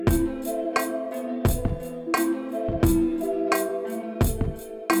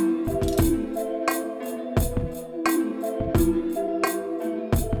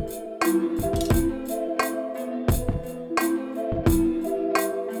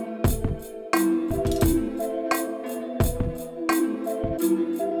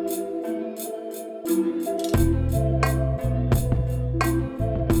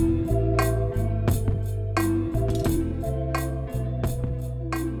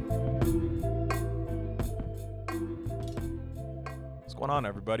going on,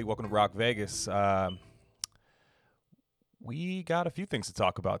 everybody? Welcome to Rock Vegas. We got a few things to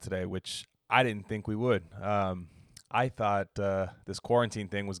talk about today, which I didn't think we would. I thought this quarantine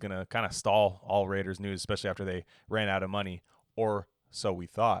thing was going to kind of stall all Raiders news, especially after they ran out of money, or so we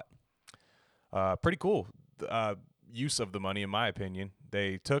thought. Pretty cool use of the money, in my opinion.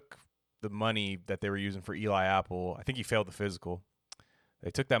 They took the money that they were using for Eli Apple. I think he failed the physical. They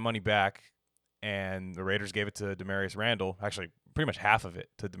took that money back, and the Raiders gave it to Demarius Randall. Actually, pretty much half of it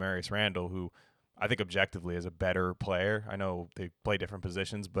to Demarius Randall, who I think objectively is a better player. I know they play different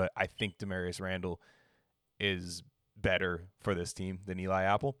positions, but I think Demarius Randall is better for this team than Eli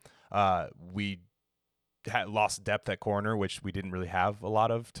Apple. We had lost depth at corner, which we didn't really have a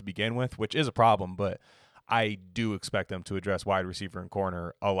lot of to begin with, which is a problem, but I do expect them to address wide receiver and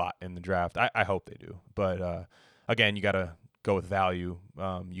corner a lot in the draft. I hope they do. But again, you got to go with value.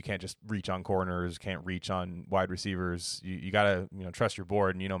 You can't just reach on corners, can't reach on wide receivers. You got to trust your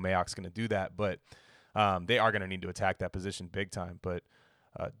board, and Mayock's going to do that. But they are going to need to attack that position big time. But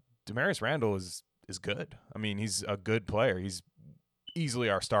Demarius Randall is good. I mean, he's a good player. He's easily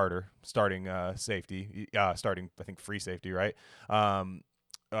our starting safety, starting, I think, free safety, right?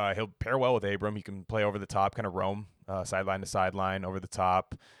 He'll pair well with Abram. He can play over the top, kind of roam sideline to sideline over the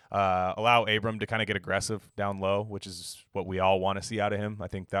top, allow Abram to kind of get aggressive down low, which is what we all want to see out of him. I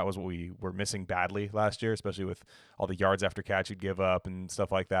think that was what we were missing badly last year, especially with all the yards after catch he'd give up and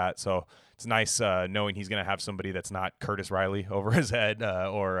stuff like that. So it's nice knowing he's going to have somebody that's not Curtis Riley over his head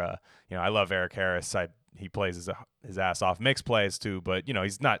I love Eric Harris. He plays his ass off, makes plays too, but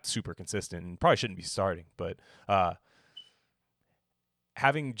he's not super consistent and probably shouldn't be starting. But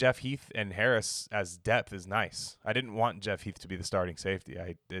having Jeff Heath and Harris as depth is nice. I didn't want Jeff Heath to be the starting safety.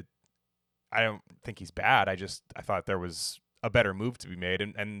 I don't think he's bad. I thought there was a better move to be made,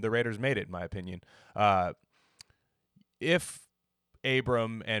 and the Raiders made it, in my opinion. If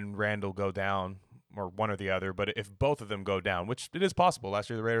Abram and Randall go down, or one or the other, but if both of them go down, which it is possible. Last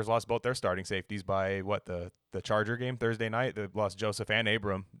year the Raiders lost both their starting safeties by the Charger game Thursday night. They lost Joseph and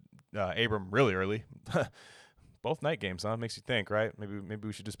Abram. Abram really early. Both night games, huh? Makes you think, right? Maybe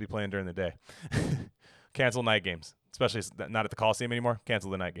we should just be playing during the day. Cancel night games, especially not at the Coliseum anymore.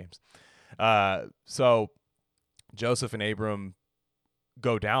 Cancel the night games. So Joseph and Abram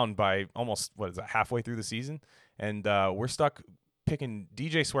go down by almost, halfway through the season, and we're stuck picking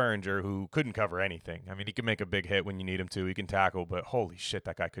DJ Swearinger, who couldn't cover anything. I mean, he can make a big hit when you need him to. He can tackle, but holy shit,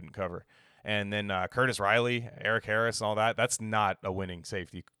 that guy couldn't cover. And then Curtis Riley, Eric Harris, and all that. That's not a winning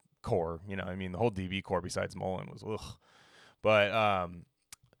safety core. The whole DB core besides Mullen was ugh. But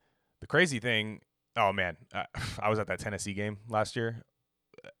the crazy thing, oh man, I was at that Tennessee game last year.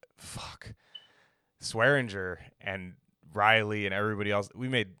 Fuck. Swearinger and Riley and everybody else, we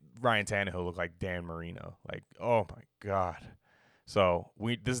made Ryan Tannehill look like Dan Marino. Like, oh my God. So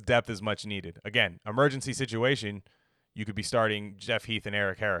this depth is much needed. Again, emergency situation, you could be starting Jeff Heath and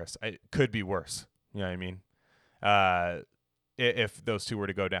Eric Harris. It could be worse. You know what I mean? If those two were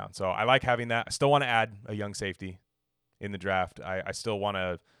to go down. So I like having that. I still want to add a young safety in the draft. I still want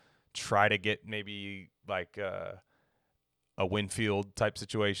to try to get maybe like a Winfield type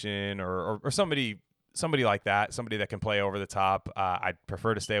situation or somebody like that, somebody that can play over the top. I'd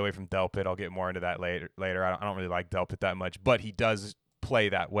prefer to stay away from Delpit. I'll get more into that later. I don't really like Delpit that much, but he does play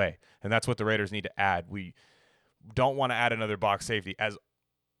that way, and that's what the Raiders need to add. We don't want to add another box safety.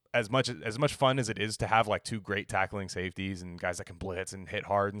 As much fun as it is to have like two great tackling safeties and guys that can blitz and hit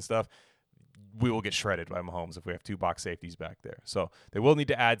hard and stuff, we will get shredded by Mahomes if we have two box safeties back there. So they will need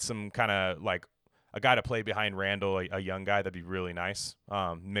to add some kind of like a guy to play behind Randall, a young guy. That'd be really nice.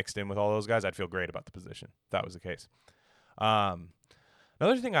 Mixed in with all those guys, I'd feel great about the position if that was the case.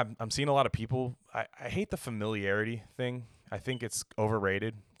 Another thing I'm seeing a lot of people, I hate the familiarity thing. I think it's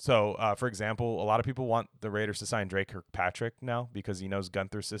overrated. So, for example, a lot of people want the Raiders to sign Drake Kirkpatrick now because he knows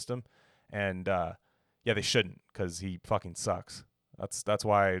Gunther's system, and they shouldn't because he fucking sucks. That's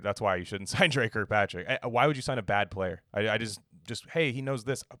why you shouldn't sign Drake Kirkpatrick. Why would you sign a bad player? I just hey, he knows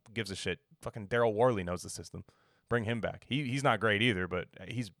this. Gives a shit. Fucking Daryl Worley knows the system. Bring him back. He's not great either, but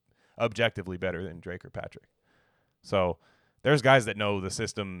he's objectively better than Drake Kirkpatrick. So there's guys that know the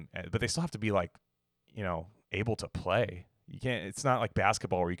system, but they still have to be like, able to play. You can't. It's not like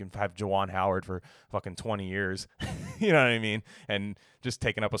basketball where you can have Juwan Howard for fucking 20 years. You know what I mean? And just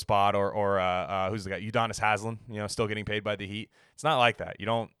taking up a spot, or who's the guy? Udonis Haslem. Still getting paid by the Heat. It's not like that. You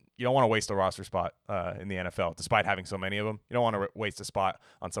don't want to waste a roster spot in the NFL, despite having so many of them. You don't want to waste a spot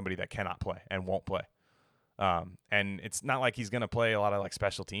on somebody that cannot play and won't play. And it's not like he's going to play a lot of like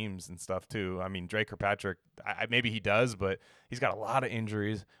special teams and stuff too. I mean, Drake Kirkpatrick, maybe he does, but he's got a lot of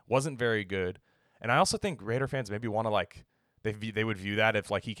injuries. Wasn't very good. And I also think Raider fans maybe want to like They would view that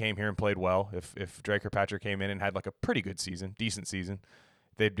if like he came here and played well. If Drake Kirkpatrick came in and had like a pretty good season, decent season,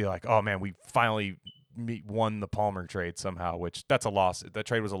 they'd be like, oh man, we finally won the Palmer trade somehow. Which that's a loss. That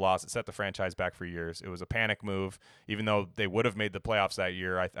trade was a loss. It set the franchise back for years. It was a panic move. Even though they would have made the playoffs that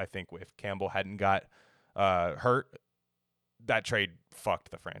year, I think if Campbell hadn't got hurt, that trade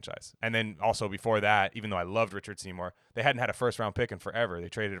fucked the franchise. And then also before that, even though I loved Richard Seymour, they hadn't had a first round pick in forever. They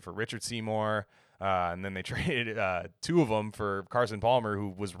traded it for Richard Seymour, and then they traded two of them for Carson Palmer, who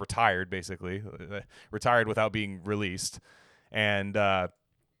was retired basically, retired without being released. And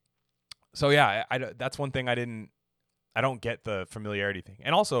so yeah, that's one thing I don't get the familiarity thing.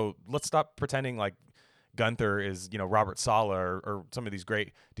 And also, let's stop pretending like Gunther is, Robert Saleh or some of these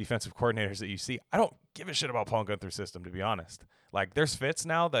great defensive coordinators that you see. I don't give a shit about Paul Gunther's system, to be honest. Like, there's fits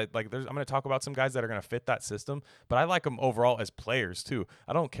now that, like, I'm going to talk about some guys that are going to fit that system, but I like them overall as players, too.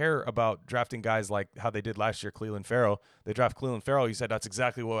 I don't care about drafting guys like how they did last year, Clelin Ferrell. They draft Clelin Ferrell. You said that's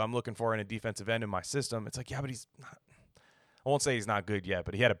exactly what I'm looking for in a defensive end in my system. It's like, yeah, but he's not. I won't say he's not good yet,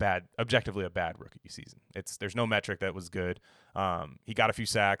 but he had objectively a bad rookie season. There's no metric that was good. He got a few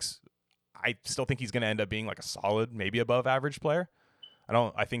sacks. I still think he's going to end up being like a solid, maybe above average player.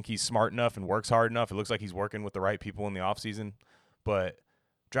 I think he's smart enough and works hard enough. It looks like he's working with the right people in the offseason. But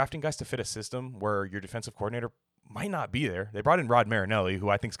drafting guys to fit a system where your defensive coordinator might not be there. They brought in Rod Marinelli, who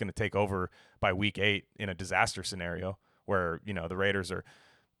I think is going to take over by week 8 in a disaster scenario where, the Raiders are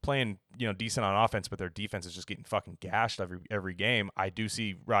playing, decent on offense, but their defense is just getting fucking gashed every game. I do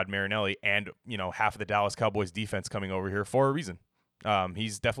see Rod Marinelli and, half of the Dallas Cowboys defense coming over here for a reason.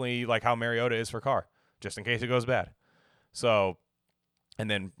 He's definitely like how Mariota is for Carr, just in case it goes bad. So, and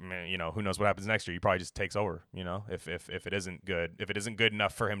then, who knows what happens next year? He probably just takes over, if it isn't good. If it isn't good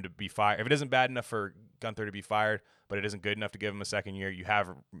enough for him to be fired, if it isn't bad enough for Gunther to be fired, but it isn't good enough to give him a second year, you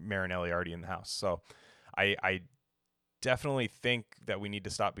have Marinelli already in the house. So I definitely think that we need to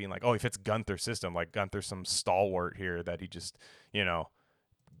stop being like, oh, he fits Gunther's system. Like Gunther's some stalwart here that he just,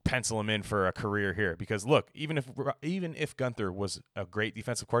 pencil him in for a career here. Because look, even if Gunther was a great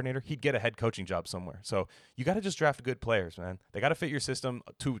defensive coordinator, he'd get a head coaching job somewhere. So you got to just draft good players, man. They got to fit your system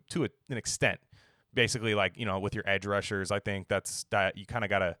to an extent. Basically, like, with your edge rushers, I think that you kind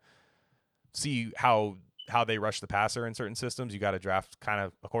of got to see how they rush the passer in certain systems. You got to draft kind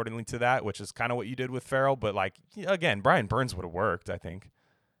of accordingly to that, which is kind of what you did with Farrell. But like, again, Brian Burns would have worked, I think.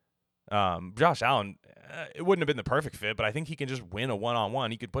 Josh Allen, it wouldn't have been the perfect fit, but I think he can just win a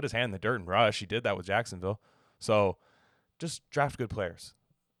one-on-one. He could put his hand in the dirt and rush. He did that with Jacksonville. So just draft good players.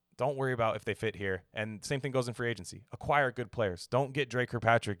 Don't worry about if they fit here. And same thing goes in free agency. Acquire good players. Don't get Drake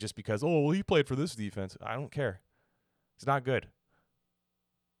Kirkpatrick just because, he played for this defense. I don't care. He's not good.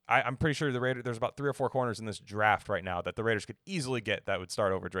 I'm pretty sure there's about 3 or 4 corners in this draft right now that the Raiders could easily get that would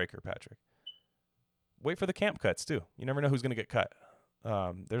start over Drake Kirkpatrick. Wait for the camp cuts, too. You never know who's going to get cut.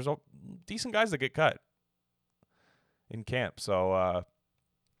 There's decent guys that get cut in camp. So,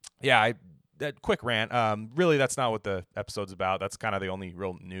 that quick rant. Really, that's not what the episode's about. That's kind of the only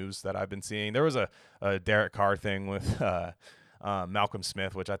real news that I've been seeing. There was a Derek Carr thing with Malcolm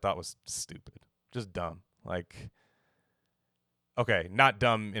Smith, which I thought was stupid, just dumb. Like, okay, not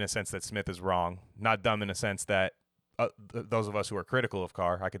dumb in a sense that Smith is wrong. Not dumb in a sense that those of us who are critical of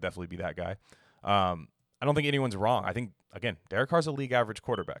Carr, I could definitely be that guy. I don't think anyone's wrong. I think, again, Derek Carr's a league average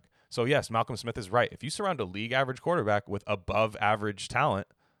quarterback. So, yes, Malcolm Smith is right. If you surround a league average quarterback with above average talent,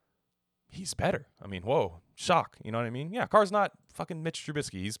 he's better. I mean, whoa, shock. You know what I mean? Yeah, Carr's not fucking Mitch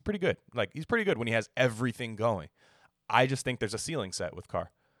Trubisky. He's pretty good. Like, he's pretty good when he has everything going. I just think there's a ceiling set with Carr.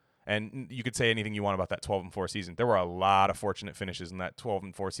 And you could say anything you want about that 12-4 season. There were a lot of fortunate finishes in that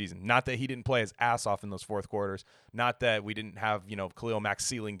 12-4 season. Not that he didn't play his ass off in those fourth quarters. Not that we didn't have, Khalil Mack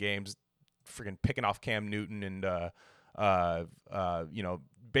ceiling games, freaking picking off Cam Newton and,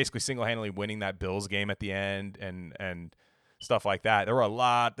 basically single-handedly winning that Bills game at the end and stuff like that. There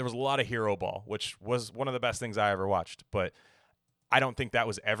was a lot of hero ball, which was one of the best things I ever watched. But I don't think that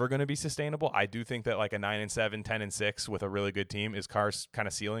was ever going to be sustainable. I do think that like a 9-7, 10-6 with a really good team is Carr's kind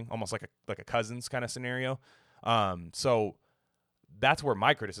of ceiling, almost like a Cousins kind of scenario. So that's where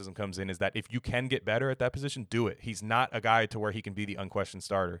my criticism comes in, is that if you can get better at that position, do it. He's not a guy to where he can be the unquestioned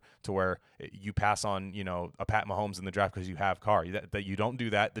starter, to where you pass on, a Pat Mahomes in the draft because you have Carr. That you don't do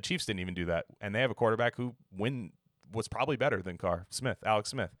that. The Chiefs didn't even do that. And they have a quarterback who was probably better than Carr, Alex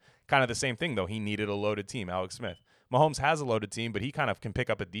Smith. Kind of the same thing, though. He needed a loaded team, Alex Smith. Mahomes has a loaded team, but he kind of can pick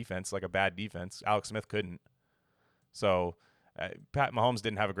up a defense, like a bad defense. Alex Smith couldn't. So Pat Mahomes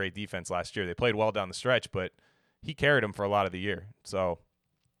didn't have a great defense last year. They played well down the stretch, but he carried him for a lot of the year. So,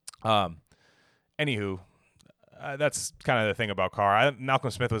 anywho, that's kind of the thing about Carr.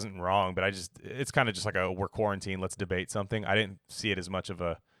 Malcolm Smith wasn't wrong, but it's kind of just like we're quarantined, let's debate something. I didn't see it as much of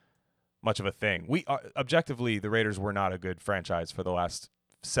a thing. We objectively, the Raiders were not a good franchise for the last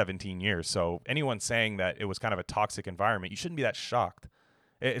 17 years. So anyone saying that it was kind of a toxic environment, you shouldn't be that shocked.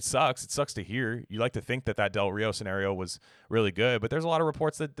 It sucks. It sucks to hear. You like to think that Del Rio scenario was really good, but there's a lot of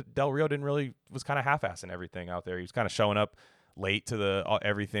reports that Del Rio was kind of half-assing everything out there. He was kind of showing up late to the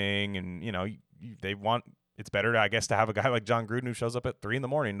everything, and they want. It's better, I guess, to have a guy like John Gruden who shows up at 3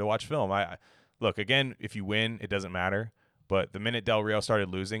 a.m. to watch film. I look again. If you win, it doesn't matter. But the minute Del Rio started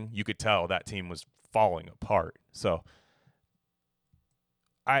losing, you could tell that team was falling apart. So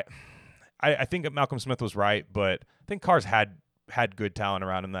I think Malcolm Smith was right, but I think Carr's had good talent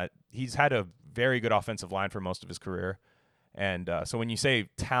around him. That he's had a very good offensive line for most of his career, and so when you say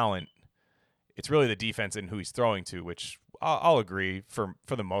talent, it's really the defense and who he's throwing to, which I'll agree for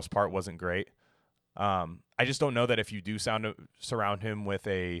the most part wasn't great. I just don't know that if you do surround him with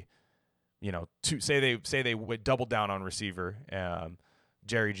a, say they would double down on receiver,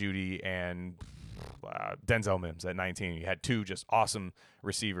 Jerry Jeudy and Denzel Mims at 19. You had two just awesome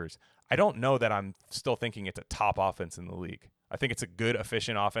receivers. I don't know that I'm still thinking it's a top offense in the league. I think it's a good,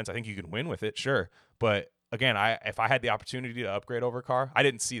 efficient offense. I think you can win with it, sure. But again, if I had the opportunity to upgrade over Carr, I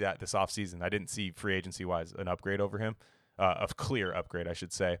didn't see that this offseason. I didn't see free agency-wise an upgrade over him, a clear upgrade, I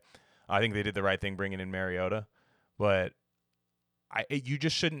should say. I think they did the right thing bringing in Mariota. But you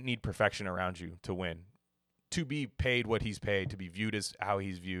just shouldn't need perfection around you to win. To be paid what he's paid, to be viewed as how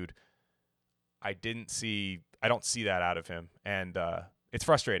he's viewed, I don't see that out of him. And it's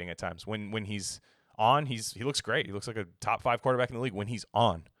frustrating at times. When he's on, he looks great. He looks like a top 5 quarterback in the league when he's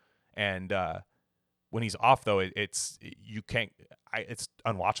on. And when he's off, though, it's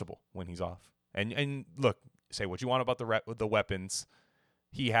unwatchable when he's off. And look, say what you want about the weapons.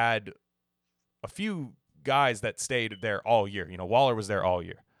 He had a few guys that stayed there all year. Waller was there all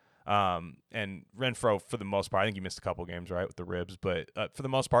year. And Renfro, for the most part, I think he missed a couple games, right, with the ribs, but for the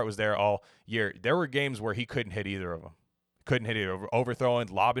most part was there all year. There were games where he couldn't hit either of them. Couldn't hit it, overthrowing,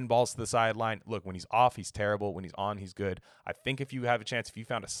 lobbing balls to the sideline. Look, when he's off, he's terrible. When he's on, he's good. I think if you have a chance, if you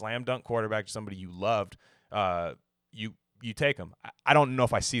found a slam dunk quarterback, somebody you loved, you take him. I don't know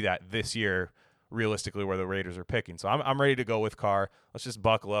if I see that this year realistically where the Raiders are picking. So I'm ready to go with Carr. Let's just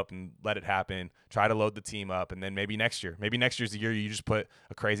buckle up and let it happen. Try to load the team up, and then maybe next year. Maybe next year's the year you just put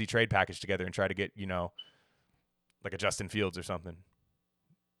a crazy trade package together and try to get, like a Justin Fields or something.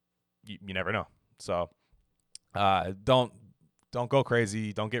 You never know. So don't go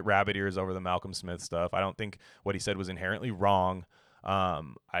crazy. Don't get rabbit ears over the Malcolm Smith stuff. I don't think what he said was inherently wrong.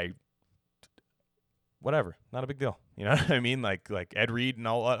 Whatever, not a big deal. You know what I mean? Like Ed Reed and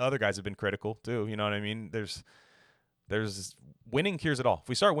all other guys have been critical too. You know what I mean? There's winning cures it all. If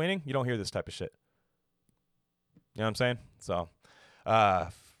we start winning, you don't hear this type of shit. You know what I'm saying? So,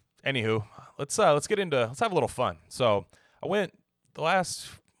 anywho, let's have a little fun. So I went the last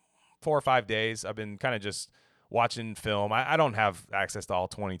 4 or 5 days. I've been kind of just watching film. I don't have access to all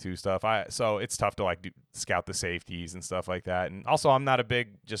 22 stuff. So it's tough to scout the safeties and stuff like that. And also I'm not a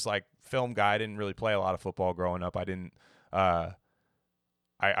big film guy. I didn't really play a lot of football growing up. I didn't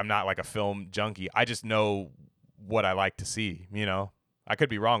I'm not like a film junkie. I just know what I like to see, I could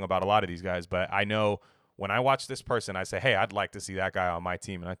be wrong about a lot of these guys, but I know when I watch this person, I say, hey, I'd like to see that guy on my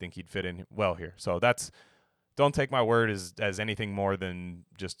team, and I think he'd fit in well here. So don't take my word as anything more than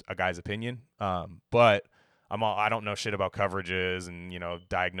just a guy's opinion. But I don't know shit about coverages and,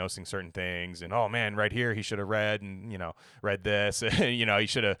 diagnosing certain things and, oh man, right here he should have read and, read this, he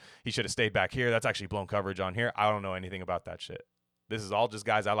should have stayed back here. That's actually blown coverage on here. I don't know anything about that shit. This is all just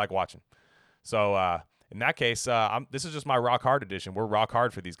guys I like watching. So, in that case, this is just my rock hard edition. We're rock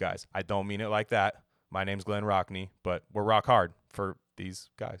hard for these guys. I don't mean it like that. My name's Glenn Rockney, but we're rock hard for these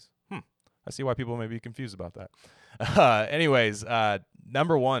guys. I see why people may be confused about that. Anyways,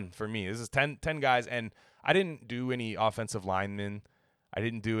 number one for me, this is 10 guys, and I didn't do any offensive linemen. I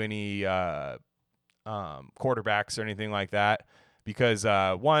didn't do any quarterbacks or anything like that because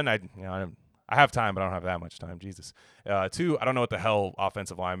one, I have time, but I don't have that much time. Jesus. 2, I don't know what the hell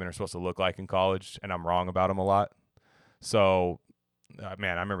offensive linemen are supposed to look like in college, and I'm wrong about them a lot. So,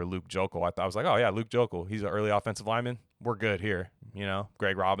 man, I remember Luke Jokel. I was like, oh yeah, Luke Jokel. He's an early offensive lineman. We're good here.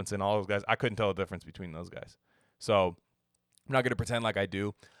 Greg Robinson, all those guys. I couldn't tell the difference between those guys. So I'm not going to pretend like I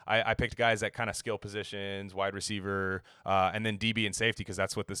do. I picked guys at kind of skill positions, wide receiver, and then DB and safety because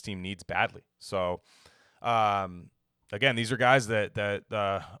that's what this team needs badly. So, again, these are guys that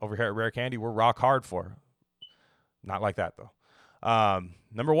over here at Rare Candy we're rock hard for. Not like that, though.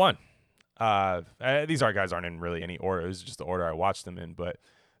 Number one, these guys aren't in really any order. It was just the order I watched them in. But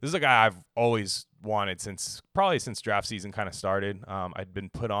This is a guy I've always wanted since draft season kind of started. I'd been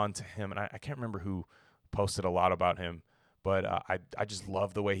put on to him, and I can't remember who posted a lot about him, but I just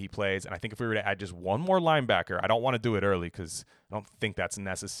love the way he plays. And I think if we were to add just one more linebacker, I don't want to do it early because I don't think that's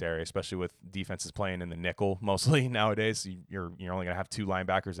necessary, especially with defenses playing in the nickel mostly nowadays. You're only gonna have 2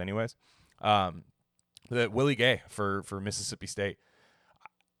 linebackers anyways. That Willie Gay for Mississippi State.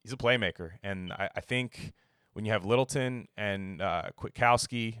 He's a playmaker, and I think when you have Littleton and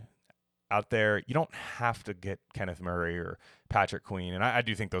Kwiatkowski out there, you don't have to get Kenneth Murray or Patrick Queen, and I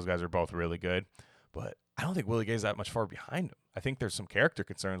do think those guys are both really good, but I don't think Willie Gay's that much far behind him. I think there's some character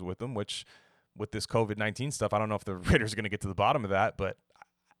concerns with him, which with this COVID-19 stuff, I don't know if the Raiders are going to get to the bottom of that, but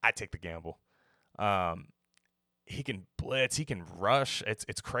I take the gamble. He can blitz, he can rush.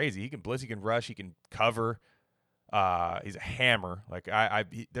 It's crazy. He can blitz, he can rush, he can cover. He's a hammer. Like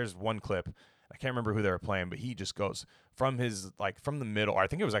there's one clip. I can't remember who they were playing, but he just goes from from the middle. Or I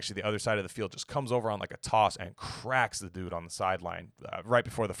think it was actually the other side of the field. Just comes over on like a toss and cracks the dude on the sideline right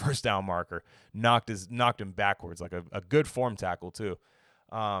before the first down marker. Knocked him backwards like a good form tackle too.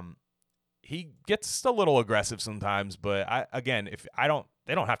 He gets a little aggressive sometimes, but they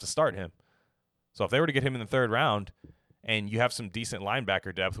don't have to start him. So if they were to get him in the 3rd round, and you have some decent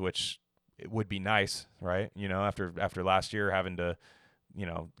linebacker depth, which it would be nice, right? After last year having to,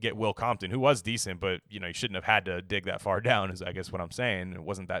 get Will Compton, who was decent, but you shouldn't have had to dig that far down, is I guess what I'm saying. It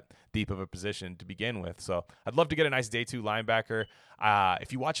wasn't that deep of a position to begin with. So I'd love to get a nice day 2 linebacker.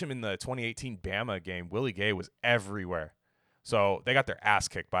 If you watch him in the 2018 Bama game, Willie Gay was everywhere. So they got their ass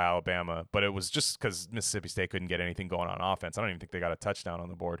kicked by Alabama, but it was just because Mississippi State couldn't get anything going on offense. I don't even think they got a touchdown on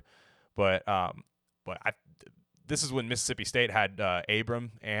the board. But this is when Mississippi State had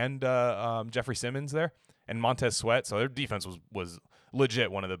Abram and Jeffrey Simmons there and Montez Sweat. So their defense was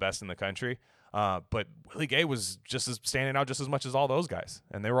legit one of the best in the country. But Willie Gay was standing out just as much as all those guys,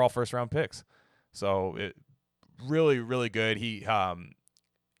 and they were all 1st-round picks. So it really, really good. He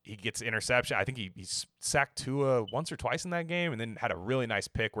gets interception. I think he sacked Tua once or twice in that game, and then had a really nice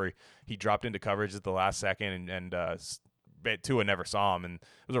pick where he dropped into coverage at the last second, and Tua never saw him, and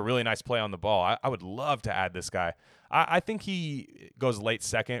it was a really nice play on the ball. I would love to add this guy. I think he goes late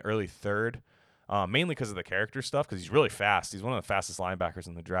 2nd, early 3rd, mainly because of the character stuff, because he's really fast. He's one of the fastest linebackers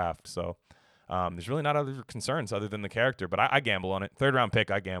in the draft. So there's really not other concerns other than the character, but I gamble on it. 3rd-round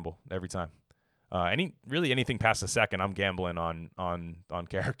pick, I gamble every time. Anything past the 2nd, I'm gambling on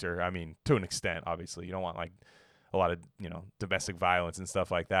character. I mean, to an extent, obviously. You don't want like a lot of domestic violence and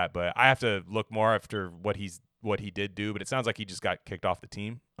stuff like that, but I have to look more after what he did do. But it sounds like he just got kicked off the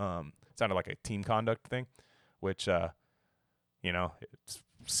team. It sounded like a team conduct thing, which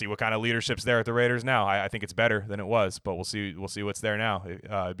see what kind of leadership's there at the Raiders now. I think it's better than it was, but we'll see what's there now.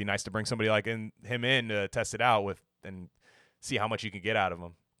 It'd be nice to bring somebody like him in to test it out with and see how much you can get out of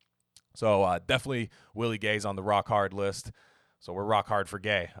him. So definitely Willie Gay's on the rock hard list. So we're rock hard for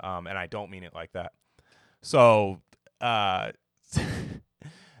Gay, and I don't mean it like that. So the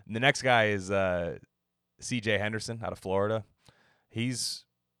next guy is C.J. Henderson out of Florida. He's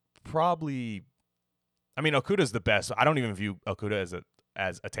probably, Okudah's the best. I don't even view Okudah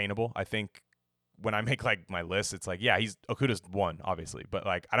as attainable. I think when I make like my list, it's like, yeah, Okudah's 1, obviously, but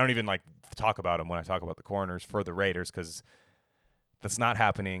like I don't even like talk about him when I talk about the corners for the Raiders because that's not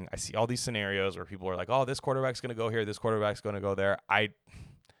happening. I see all these scenarios where people are like, oh, this quarterback's going to go here, this quarterback's going to go there.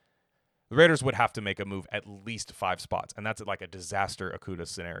 The Raiders would have to make a move at least 5 spots, and that's like a disaster Okudah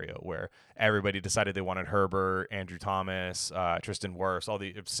scenario where everybody decided they wanted Herbert, Andrew Thomas, Tristan Wirfs, all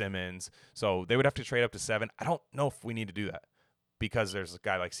the Simmons. So they would have to trade up to 7. I don't know if we need to do that because there's a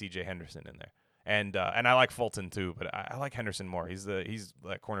guy like C.J. Henderson in there, and I like Fulton too, but I like Henderson more. He's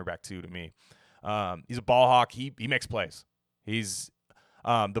like cornerback 2 to me. He's a ball hawk. He makes plays. He's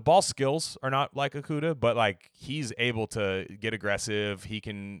the ball skills are not like Okudah, but like he's able to get aggressive. He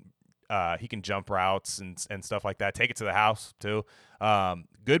can jump routes and stuff like that. Take it to the house too.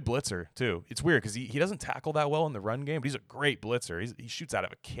 Good blitzer too. It's weird because he doesn't tackle that well in the run game, but he's a great blitzer. He shoots out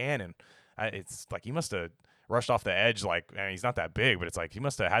of a cannon. It's like he must have rushed off the edge. Like, I mean, he's not that big, but it's like he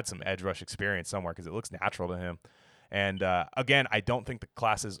must have had some edge rush experience somewhere because it looks natural to him. And again, I don't think the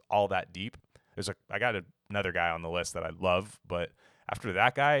class is all that deep. I got another guy on the list that I love, but after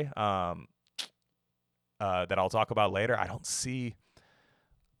that guy that I'll talk about later, I don't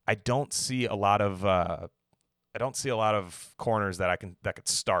see a lot of corners that could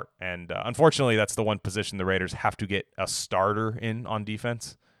start. And unfortunately, that's the one position the Raiders have to get a starter in on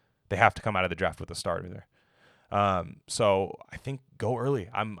defense. They have to come out of the draft with a starter there. So I think go early.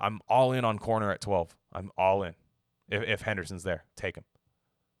 I'm all in on corner at 12. I'm all in. If Henderson's there, take him.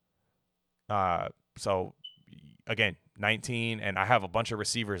 So again, 19, and I have a bunch of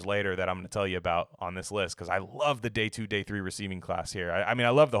receivers later that I'm going to tell you about on this list because I love the day 2, day 3 receiving class here. I mean, I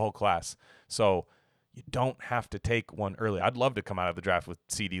love the whole class. So you don't have to take one early. I'd love to come out of the draft with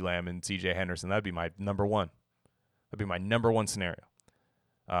CeeDee Lamb and CJ Henderson. That'd be my number one. That'd be my number one scenario.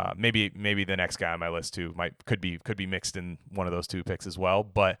 Maybe the next guy on my list too could be mixed in one of those two picks as well.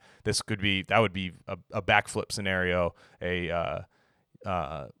 But that would be a backflip scenario.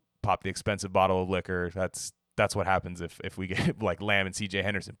 Pop the expensive bottle of liquor. That's what happens if we get like Lamb and CJ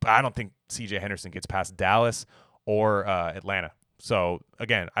Henderson. But I don't think CJ Henderson gets past Dallas or Atlanta. So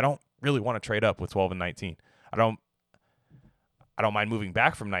again, I don't really want to trade up with 12 and 19. I don't mind moving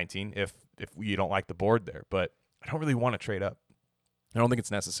back from 19 if you don't like the board there, but I don't really want to trade up. I don't think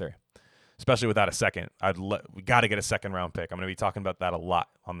it's necessary, especially without a second. We got to get a second round pick. I'm going to be talking about that a lot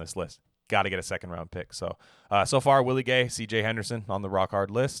on this list. Got to get a second round pick. So far, Willie Gay, CJ Henderson on the rock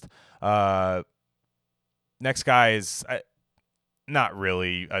hard list. Next guy is not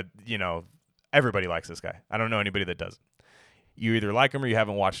really, everybody likes this guy. I don't know anybody that doesn't. You either like him or you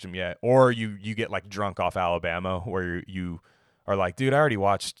haven't watched him yet, or you get like drunk off Alabama where you are like, dude, I already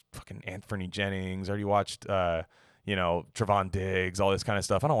watched fucking Anthony Jennings, I already watched, Trevon Diggs, all this kind of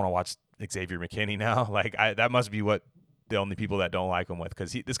stuff. I don't want to watch Xavier McKinney now. Like that must be what the only people that don't like him with,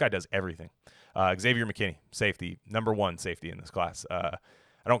 because this guy does everything. Xavier McKinney, safety, number one safety in this class. I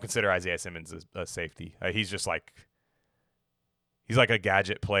don't consider Isaiah Simmons a safety. He's like a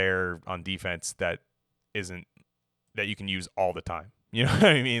gadget player on defense that you can use all the time. You know what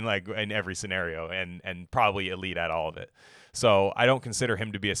I mean? Like in every scenario, and probably elite at all of it. So I don't consider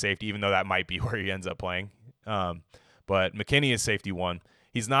him to be a safety, even though that might be where he ends up playing. But McKinney is safety one.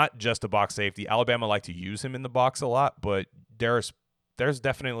 He's not just a box safety. Alabama like to use him in the box a lot, but there's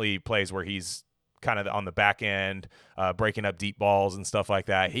definitely plays where he's kind of on the back end, breaking up deep balls and stuff like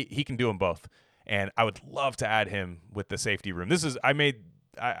that. He can do them both, and I would love to add him with the safety room.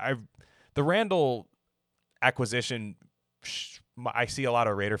 The Randall acquisition. I see a lot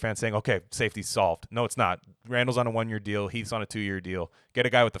of Raider fans saying, "Okay, safety's solved." No, it's not. Randall's on a 1-year deal. Heath's on a 2-year deal. Get a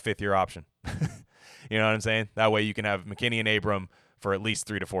guy with the 5th-year option. You know what I'm saying? That way you can have McKinney and Abram for at least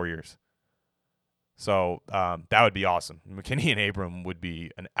 3 to 4 years. So that would be awesome. McKinney and Abram would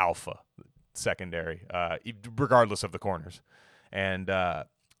be an alpha secondary, regardless of the corners. And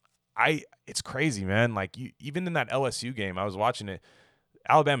it's crazy, man. Like even in that LSU game, I was watching it.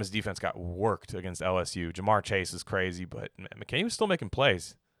 Alabama's defense got worked against LSU. Jamar Chase is crazy, but McKinney was still making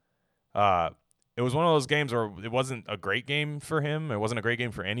plays. It was one of those games where it wasn't a great game for him. It wasn't a great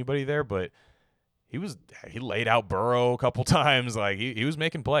game for anybody there, but he laid out Burrow a couple times. Like he was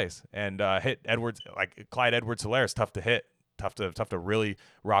making plays and hit Edwards, like Clyde Edwards-Helaire is tough to hit, tough to really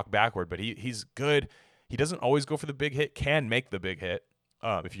rock backward, but he's good. He doesn't always go for the big hit, can make the big hit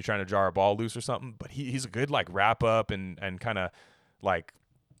if you're trying to jar a ball loose or something, but he's a good like wrap up and kind of like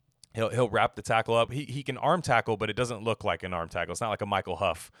he'll wrap the tackle up. He can arm tackle, but it doesn't look like an arm tackle. It's not like a Michael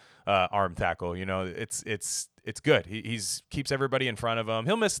Huff arm tackle. You know, it's good. He's keeps everybody in front of him.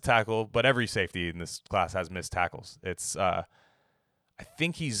 He'll miss a tackle, but every safety in this class has missed tackles. It's I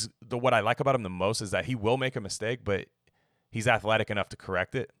think what I like about him the most is that he will make a mistake, but he's athletic enough to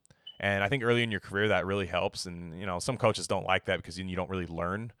correct it. And I think early in your career that really helps. And some coaches don't like that because you don't really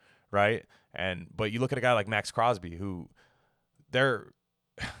learn, right? But you look at a guy like Max Crosby, who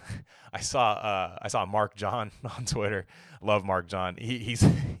I saw Mark John on Twitter. Love Mark John. He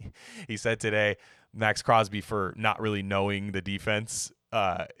said today Max Crosby, for not really knowing the defense,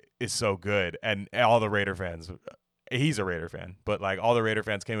 is so good, and all the Raider fans. He's a Raider fan, but like all the Raider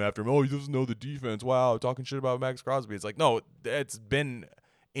fans came after him. Oh, he doesn't know the defense. Wow, talking shit about Max Crosby. It's like, no, it's been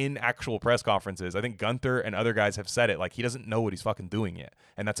in actual press conferences. I think Gunther and other guys have said it. Like he doesn't know what he's fucking doing yet,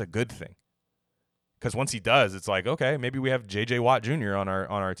 and that's a good thing. Because once he does, it's like, okay, maybe we have J.J. Watt Jr. on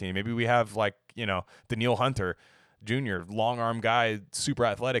our team. Maybe we have Daniil Hunter Jr., long arm guy, super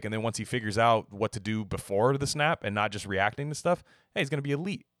athletic. And then once he figures out what to do before the snap and not just reacting to stuff, hey, he's going to be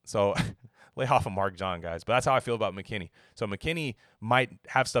elite. So lay off of Mark John, guys. But that's how I feel about McKinney. So McKinney might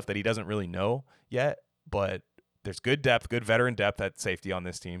have stuff that he doesn't really know yet, but there's good depth, good veteran depth at safety on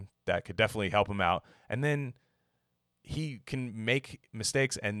this team that could definitely help him out. And then he can make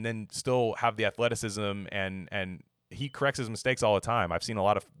mistakes and then still have the athleticism, and he corrects his mistakes all the time. I've seen a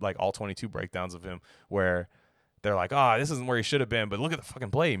lot of like all 22 breakdowns of him where they're like, this isn't where he should have been, but look at the fucking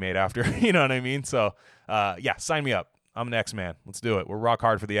play he made after. You know what I mean? So, yeah, sign me up. I'm an X-Man. Let's do it. We're rock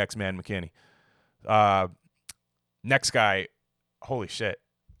hard for the X-Man McKinney. Next guy, holy shit.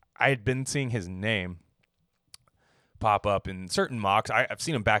 I had been seeing his name pop up in certain mocks. I've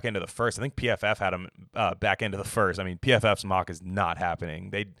seen him back into the first. I think PFF had him back into the first. I mean, PFF's mock is not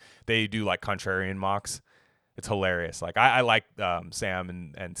happening. They do like contrarian mocks, It's hilarious. Like I like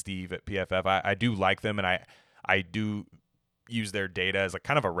Sam and Steve at PFF. I do like them, and I do use their data as like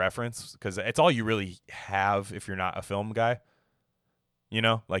kind of a reference because it's all you really have if you're not a film guy. You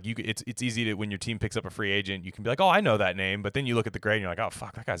know, like it's easy to, when your team picks up a free agent, you can be like, oh, I know that name, but then you look at the grade and you're like, oh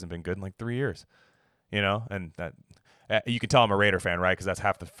fuck, that guy hasn't been good in like 3 years. You know, and that you can tell I'm a Raider fan, right? Because that's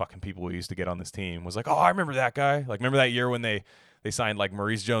half the fucking people we used to get on this team was like, oh, I remember that guy. Like, remember that year when they signed like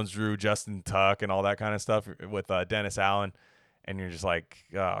Maurice Jones-Drew, Justin Tuck, and all that kind of stuff with Dennis Allen, and you're just like,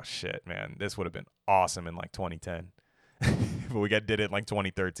 oh shit, man, this would have been awesome in like 2010, but we did it in like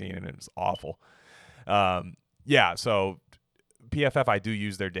 2013, and it was awful. Yeah, so PFF, I do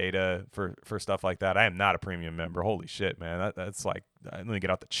use their data for stuff like that. I am not a premium member. Holy shit, man, that's like, let me get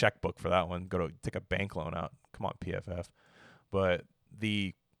out the checkbook for that one. Go to take a bank loan out. Come on, PFF. But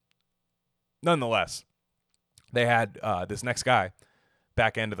nonetheless, they had this next guy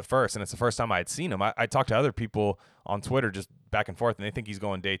back end of the first, and it's the first time I had seen him. I talked to other people on Twitter just back and forth, and they think he's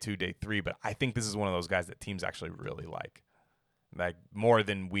going day 2, day 3, but I think this is one of those guys that teams actually really like more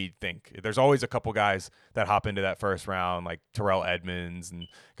than we think. There's always a couple guys that hop into that first round, like Terrell Edmonds and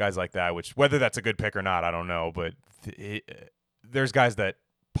guys like that, which whether that's a good pick or not, I don't know, but there's guys that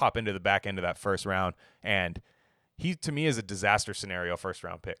pop into the back end of that first round, and he, to me, is a disaster scenario first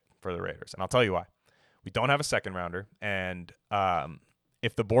round pick for the Raiders, and I'll tell you why. We don't have a second rounder, and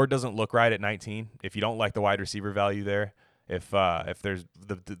if the board doesn't look right at 19, if you don't like the wide receiver value there, if there's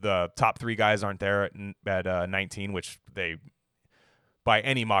the top 3 guys aren't there at 19, which they, by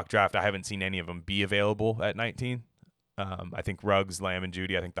any mock draft, I haven't seen any of them be available at 19. I think Ruggs, Lamb, and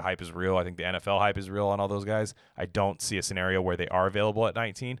Judy, I think the hype is real. I think the NFL hype is real on all those guys. I don't see a scenario where they are available at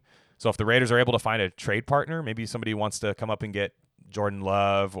 19. So if the Raiders are able to find a trade partner, maybe somebody wants to come up and get Jordan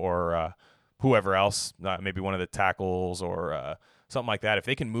Love or whoever else, maybe one of the tackles or something like that. If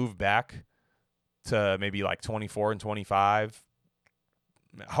they can move back to maybe like 24 and 25,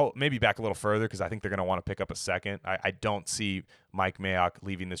 maybe back a little further because I think they're going to want to pick up a second. I don't see Mike Mayock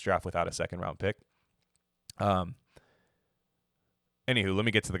leaving this draft without a second-round pick. Anywho, let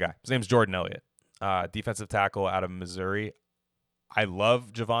me get to the guy. His name's Jordan Elliott, defensive tackle out of Missouri. I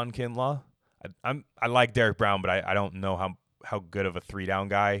love Javon Kinlaw. I like Derek Brown, but I don't know how good of a 3-down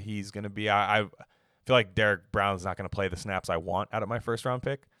guy he's going to be. I feel like Derek Brown's not going to play the snaps I want out of my first-round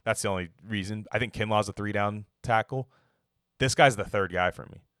pick. That's the only reason. I think Kinlaw's a 3-down tackle. This guy's the third guy for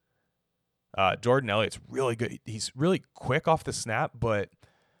me. Jordan Elliott's really good. He's really quick off the snap, but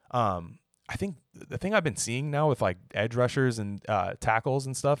I think the thing I've been seeing now with like edge rushers and tackles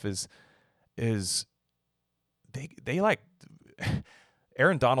and stuff is they like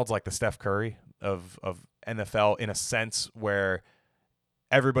Aaron Donald's like the Steph Curry of NFL in a sense where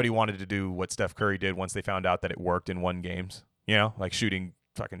everybody wanted to do what Steph Curry did once they found out that it worked and won games. You know, like shooting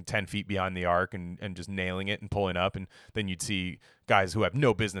fucking 10 feet behind the arc and just nailing it and pulling up. And then you'd see guys who have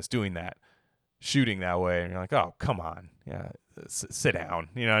no business doing that shooting that way. And you're like, oh, come on. Yeah. Sit down.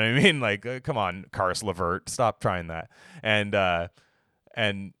 You know what I mean? Like, come on, Karis LeVert, stop trying that. And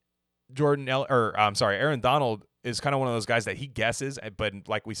Aaron Donald is kind of one of those guys that he guesses, but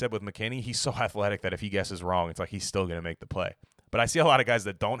like we said with McKinney, he's so athletic that if he guesses wrong, it's like he's still going to make the play. But I see a lot of guys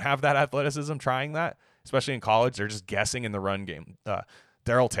that don't have that athleticism trying that, especially in college. They're just guessing in the run game.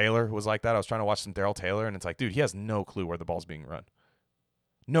 Darrell Taylor was like that. I was trying to watch some Darrell Taylor, and it's like, dude, he has no clue where the ball's being run.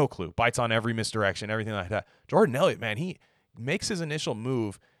 No clue. Bites on every misdirection, everything like that. Jordan Elliott, man, he makes his initial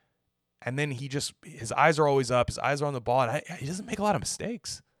move, and then his eyes are always up. His eyes are on the ball, and he doesn't make a lot of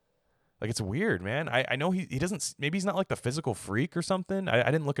mistakes. Like, it's weird, man. I know he doesn't – maybe he's not like the physical freak or something. I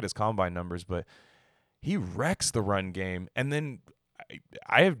didn't look at his combine numbers, but he wrecks the run game. And then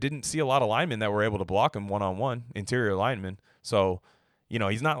I didn't see a lot of linemen that were able to block him one-on-one, interior linemen. So, you know,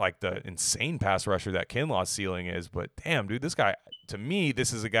 he's not like the insane pass rusher that Kinlaw's ceiling is. But, damn, dude, this guy – to me,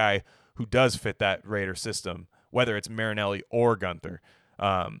 this is a guy who does fit that Raider system, whether it's Marinelli or Gunther.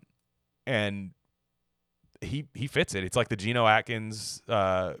 And – he fits it. It's like the Geno Atkins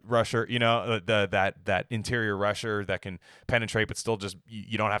rusher, you know, that interior rusher that can penetrate, but still just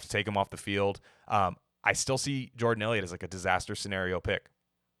you don't have to take him off the field. I still see Jordan Elliott as like a disaster scenario pick,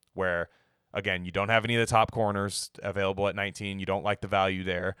 where again you don't have any of the top corners available at 19. You don't like the value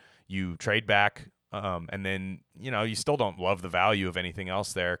there. You trade back, and then you know you still don't love the value of anything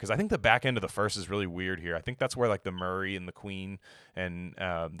else there because I think the back end of the first is really weird here. I think that's where like the Murray and the Queen and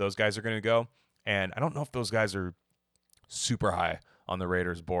those guys are going to go. And I don't know if those guys are super high on the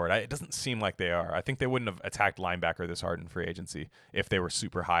Raiders board. It doesn't seem like they are. I think they wouldn't have attacked linebacker this hard in free agency if they were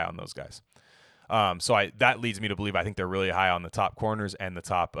super high on those guys. So that leads me to believe I think they're really high on the top corners and the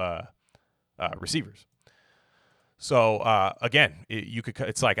top receivers. So again,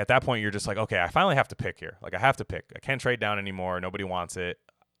 it's like at that point you're just like, okay, I finally have to pick here. Like I have to pick. I can't trade down anymore. Nobody wants it.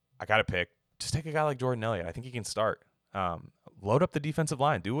 I got to pick. Just take a guy like Jordan Elliott. I think he can start. Load up the defensive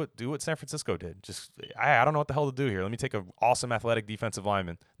line. Do what San Francisco did. Just I don't know what the hell to do here. Let me take an awesome athletic defensive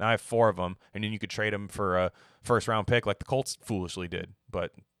lineman. Now I have 4 of them, and then you could trade them for a first round pick like the Colts foolishly did.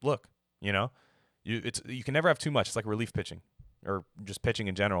 But look, you can never have too much. It's like relief pitching or just pitching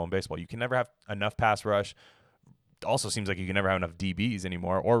in general in baseball. You can never have enough pass rush. It also seems like you can never have enough DBs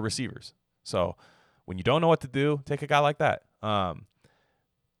anymore or receivers. So when you don't know what to do, take a guy like that.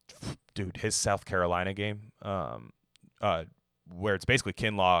 Dude, his South Carolina game, where it's basically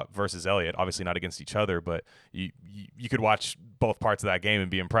Kinlaw versus Elliott, obviously not against each other, but you could watch both parts of that game and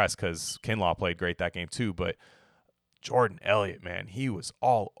be impressed because Kinlaw played great that game too. But Jordan Elliott, man, he was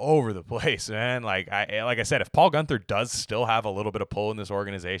all over the place, man. Like I said, if Paul Gunther does still have a little bit of pull in this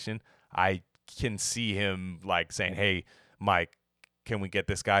organization, I can see him like saying, "Hey, Mike, can we get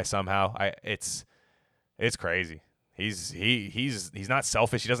this guy somehow?" It's crazy. He's not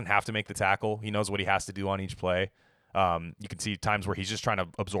selfish. He doesn't have to make the tackle. He knows what he has to do on each play. You can see times where he's just trying to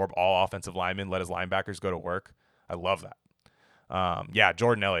absorb all offensive linemen, let his linebackers go to work. I love that.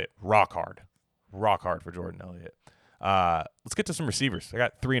 Jordan Elliott, rock hard for Jordan Elliott. Let's get to some receivers. I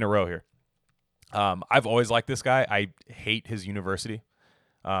got 3 in a row here. I've always liked this guy. I hate his university.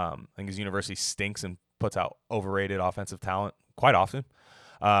 I think his university stinks and puts out overrated offensive talent quite often.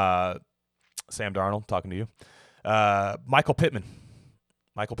 Sam Darnold, talking to you. Michael Pittman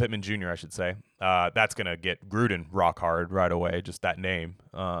Jr., I should say. That's going to get Gruden rock hard right away, just that name.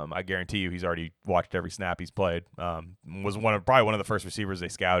 I guarantee you he's already watched every snap he's played. Was probably one of the first receivers they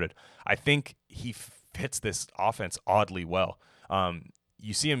scouted. I think he fits this offense oddly well.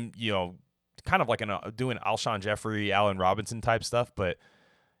 You see him, kind of like doing Alshon Jeffrey, Allen Robinson type stuff, but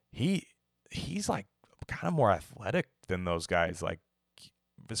he's like kind of more athletic than those guys. Like,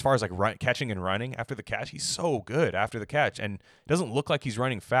 as far as like catching and running after the catch, he's so good after the catch, and it doesn't look like he's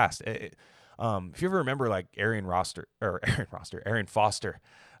running fast. If you ever remember like Arian Foster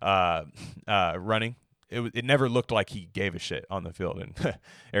running, it never looked like he gave a shit on the field. And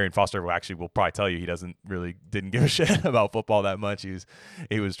Arian Foster will probably tell you he didn't give a shit about football that much.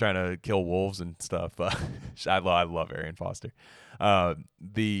 He was trying to kill wolves and stuff. I love Arian Foster. But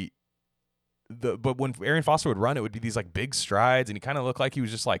when Arian Foster would run, it would be these like big strides, and he kind of looked like he was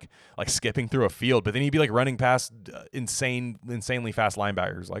just like skipping through a field. But then he'd be like running past insanely fast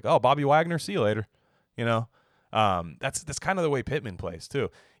linebackers, like, oh, Bobby Wagner, see you later. That's kind of the way Pittman plays too.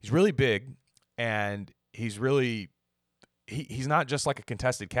 He's really big, and he's not just like a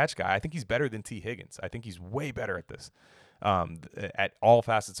contested catch guy. I think he's better than T. Higgins. I think he's way better at this. At all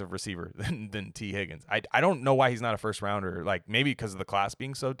facets of receiver than T. Higgins. I don't know why he's not a first rounder. Like maybe because of the class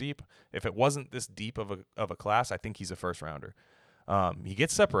being so deep. If it wasn't this deep of a class, I think he's a first rounder. He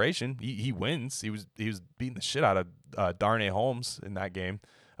gets separation. He wins. He was beating the shit out of Darnay Holmes in that game,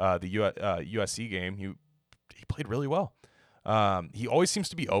 the USC game. He played really well. He always seems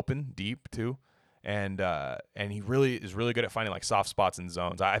to be open deep too. And he really is really good at finding like soft spots in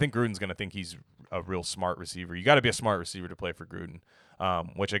zones. I think Gruden's going to think he's a real smart receiver. You got to be a smart receiver to play for Gruden,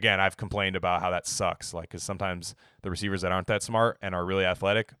 which again, I've complained about how that sucks. Like, cause sometimes the receivers that aren't that smart and are really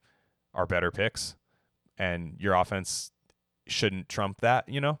athletic are better picks, and your offense shouldn't trump that,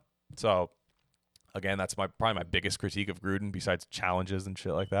 So again, that's probably my biggest critique of Gruden besides challenges and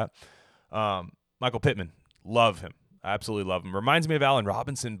shit like that. Michael Pittman, love him. I absolutely love him. Reminds me of Allen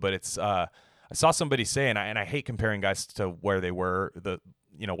Robinson, but it's, I saw somebody say, and I hate comparing guys to where they were,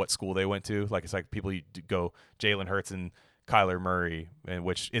 what school they went to. Like, it's like people go Jalen Hurts and Kyler Murray,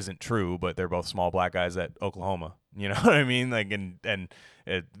 which isn't true, but they're both small black guys at Oklahoma. You know what I mean? Like, and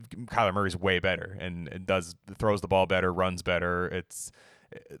Kyler Murray's way better and throws the ball better, runs better.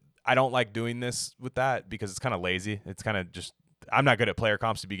 I don't like doing this with that because it's kind of lazy. It's kind of just, I'm not good at player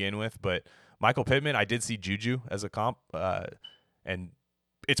comps to begin with, but Michael Pittman, I did see Juju as a comp, and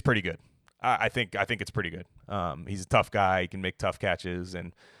it's pretty good. I think it's pretty good. He's a tough guy. He can make tough catches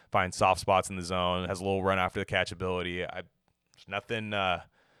and find soft spots in the zone. Has a little run after the catch ability. There's nothing.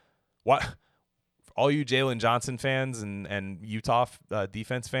 What all you Jalen Johnson fans and Utah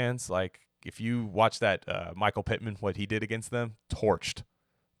defense fans, like if you watch that Michael Pittman, what he did against them, torched.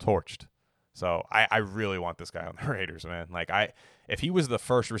 So I really want this guy on the Raiders, man. Like if he was the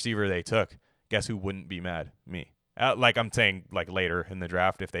first receiver they took, guess who wouldn't be mad? Me. Like I'm saying, like later in the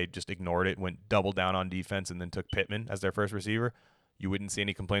draft, if they just ignored it, went double down on defense, and then took Pittman as their first receiver, you wouldn't see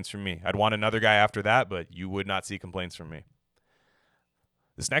any complaints from me. I'd want another guy after that, but you would not see complaints from me.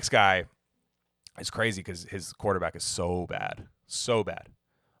 This next guy is crazy because his quarterback is so bad.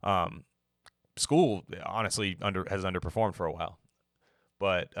 school honestly has underperformed for a while.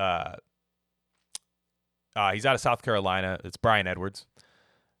 But he's out of South Carolina. It's Brian Edwards.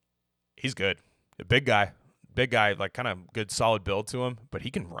 He's good. A big guy, like kind of good, solid build to him. But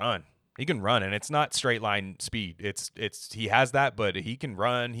he can run. He can run, and it's not straight line speed. It's he has that, but he can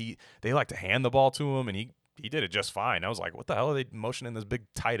run. They like to hand the ball to him, and he did it just fine. I was like, what the hell are they motioning this big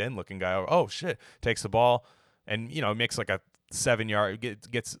tight end looking guy? Oh shit! Takes the ball, and makes like a 7-yard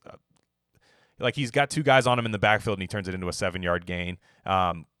gets. Like he's got 2 guys on him in the backfield, and he turns it into a 7-yard gain.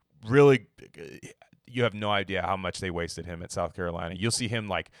 Really, you have no idea how much they wasted him at South Carolina. You'll see him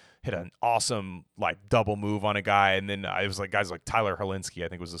like hit an awesome like double move on a guy, and then it was like guys like Tyler Helinski, I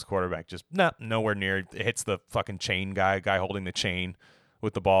think was his quarterback, just nowhere near. It hits the fucking chain guy holding the chain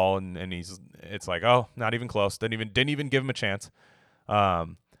with the ball, and it's like, oh, not even close. Didn't even give him a chance.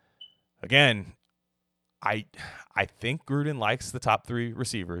 Again, I think Gruden likes the top 3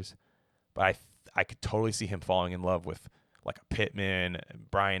 receivers, but I could totally see him falling in love with like a Pittman,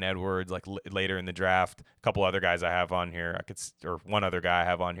 Brian Edwards, like later in the draft. A couple other guys I have on here, or one other guy I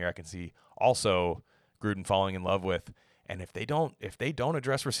have on here, I can see also Gruden falling in love with. And if they don't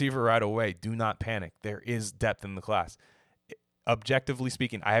address receiver right away, do not panic. There is depth in the class. Objectively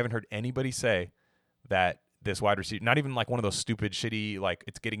speaking, I haven't heard anybody say that this wide receiver, not even like one of those stupid, shitty, like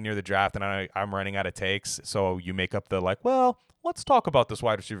it's getting near the draft and I'm running out of takes, so you make up the like, well, let's talk about this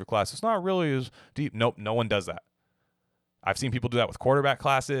wide receiver class. It's not really as deep. Nope, no one does that. I've seen people do that with quarterback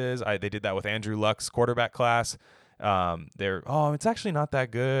classes. They did that with Andrew Luck's quarterback class. It's actually not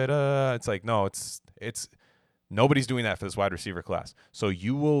that good. It's like, no, it's nobody's doing that for this wide receiver class. So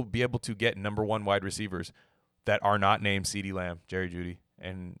you will be able to get number 1 wide receivers that are not named CeeDee Lamb, Jerry Jeudy,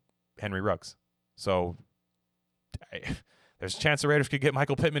 and Henry Ruggs. So there's a chance the Raiders could get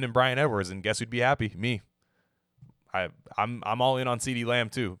Michael Pittman and Brian Edwards, and guess who'd be happy? Me. I'm all in on CeeDee Lamb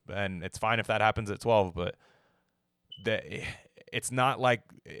too, and it's fine if that happens at 12, but it's not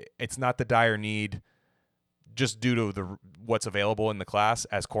the dire need just due to what's available in the class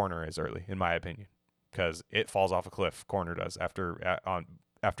as corner is early, in my opinion, because it falls off a cliff. Corner does after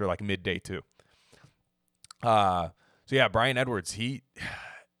like midday too. So yeah, Brian Edwards,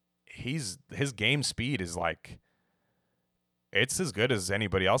 his game speed is like, it's as good as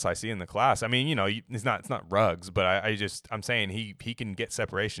anybody else I see in the class. I mean, it's not Ruggs, but I'm saying he can get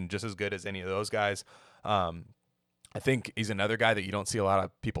separation just as good as any of those guys. I think he's another guy that you don't see a lot of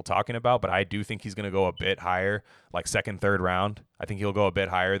people talking about, but I do think he's going to go a bit higher, like 2nd, 3rd round. I think he'll go a bit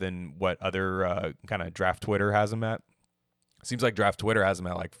higher than what other kind of draft Twitter has him at. Seems like draft Twitter has him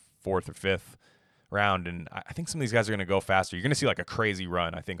at like 4th or 5th round, and I think some of these guys are going to go faster. You're going to see like a crazy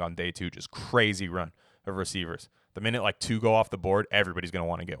run, I think, on day 2, just crazy run of receivers. The minute like 2 go off the board, everybody's going to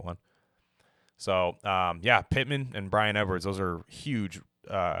want to get one. So, Pittman and Brian Edwards, those are huge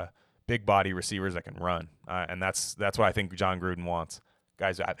big body receivers that can run, and that's what I think John Gruden wants.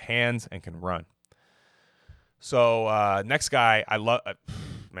 Guys that have hands and can run. So next guy, I love,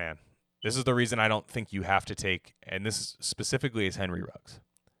 man. This is the reason I don't think you have to take, and this specifically is Henry Ruggs.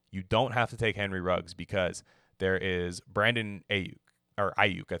 You don't have to take Henry Ruggs because there is Brandon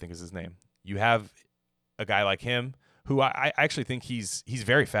Ayuk, I think is his name. You have a guy like him who I actually think he's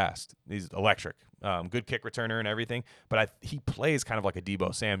very fast. He's electric, good kick returner and everything, but he plays kind of like a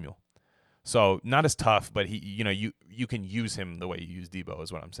Deebo Samuel. So not as tough, but you can use him the way you use Deebo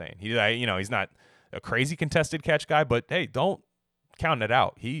is what I'm saying. He's not a crazy contested catch guy, but hey, don't count it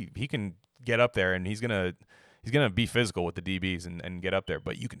out. He can get up there, and he's gonna be physical with the DBs and get up there.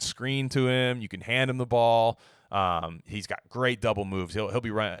 But you can screen to him, you can hand him the ball. He's got great double moves. He'll be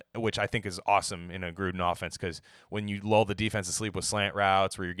running, which I think is awesome in a Gruden offense, because when you lull the defense to sleep with slant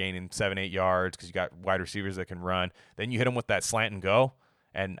routes where you're gaining 7-8 yards because you got wide receivers that can run, then you hit them with that slant and go.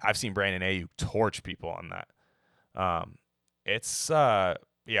 And I've seen Brandon Ayuk torch people on that.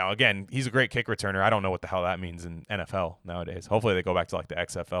 Again, he's a great kick returner. I don't know what the hell that means in NFL nowadays. Hopefully they go back to like the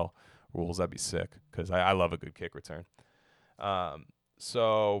XFL rules. That'd be sick, because I love a good kick return. Brandon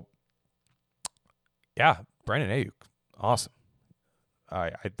Ayuk, awesome.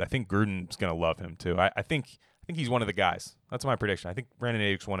 I think Gruden's gonna love him too. I think he's one of the guys. That's my prediction. I think Brandon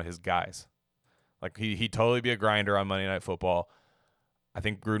Ayuk's one of his guys. Like he'd totally be a grinder on Monday Night Football. I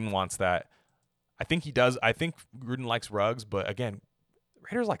think Gruden wants that. I think he does. I think Gruden likes Ruggs, but again,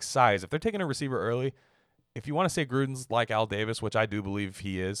 Raiders like size. If they're taking a receiver early, if you want to say Gruden's like Al Davis, which I do believe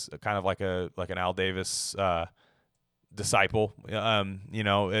he is, kind of like an Al Davis disciple,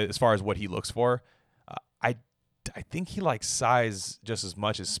 as far as what he looks for, I think he likes size just as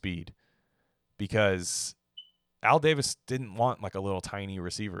much as speed, because Al Davis didn't want like a little tiny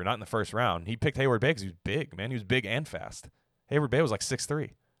receiver, not in the first round. He picked Heyward-Bey because he was big, man. He was big and fast. Heyward-Bey was like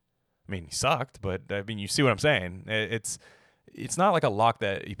 6'3". I I mean, he sucked, but I mean, you see what I'm saying. It's not like a lock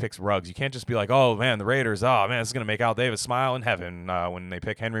that he picks Ruggs. You can't just be like, oh man, the Raiders, oh man, this is gonna make Al Davis smile in heaven when they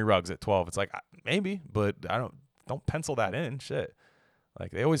pick Henry Ruggs at 12. It's like maybe, but I don't pencil that in. Shit.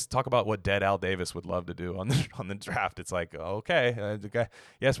 Like they always talk about what dead Al Davis would love to do on the draft. It's like okay, the guy,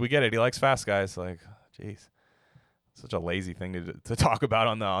 yes, we get it. He likes fast guys. Like, jeez, such a lazy thing to talk about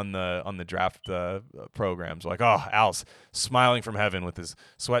on the draft programs. Like, oh, Al's smiling from heaven with his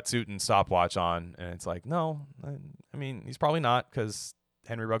sweatsuit and stopwatch on, and it's like, no, I mean, he's probably not because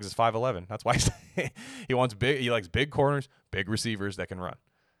Henry Ruggs is 5'11". That's why he wants big. He likes big corners, big receivers that can run.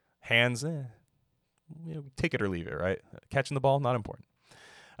 Hands, take it or leave it. Right, catching the ball not important.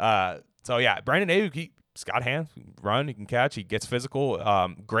 So yeah, Brandon Aiyuk, he's got hands, he can run, he can catch, he gets physical.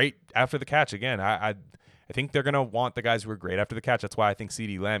 Great after the catch. Again, I think they're gonna want the guys who are great after the catch. That's why I think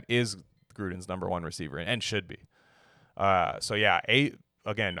CeeDee Lamb is Gruden's number one receiver and should be. So yeah,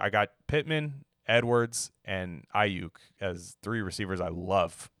 again, I got Pittman, Edwards, and Aiyuk as three receivers I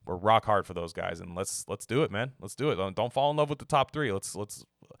love. We're rock hard for those guys, and let's do it, man. Let's do it. Don't fall in love with the top three. Let's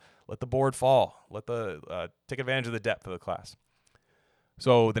let the board fall. Let the take advantage of the depth of the class.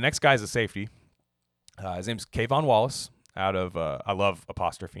 So the next guy is a safety. His name's Kayvon Wallace. Out of I love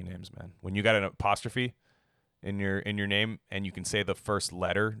apostrophe names, man. When you got an apostrophe in your name and you can say the first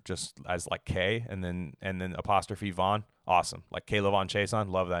letter just as like K and then apostrophe Von, awesome. Like Kayla Von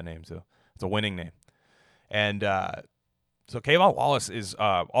Chason, love that name too. It's a winning name. And so Kayvon Wallace is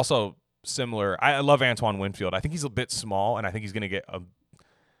also similar. I love Antoine Winfield. I think he's a bit small, and I think he's going to get a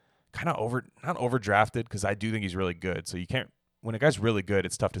kind of not overdrafted because I do think he's really good. So you can't. When a guy's really good,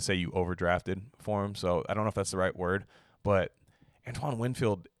 it's tough to say you overdrafted for him. So I don't know if that's the right word, but Antoine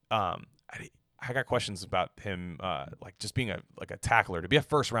Winfield, I got questions about him, like just being a tackler, to be a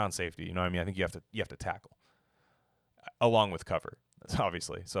first round safety. You know what I mean? I think you have to tackle along with cover,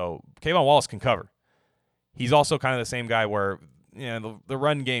 obviously. So Kayvon Wallace can cover. He's also kind of the same guy where the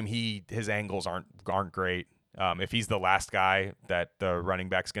run game, his angles aren't great. If he's the last guy that the running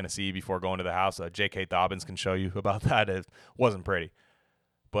back's going to see before going to the house, J.K. Dobbins can show you about that. It wasn't pretty.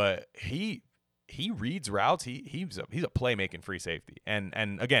 But he reads routes. He's a playmaking free safety. And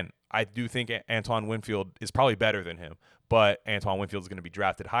again, I do think Antoine Winfield is probably better than him, but Antoine Winfield is going to be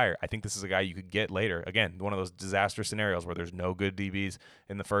drafted higher. I think this is a guy you could get later. Again, one of those disaster scenarios where there's no good DBs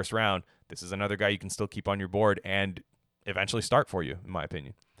in the first round. This is another guy you can still keep on your board and eventually start for you, in my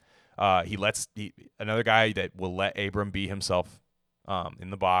opinion. Another guy that will let Abram be himself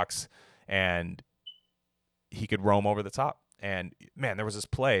in the box, and he could roam over the top. And man, there was this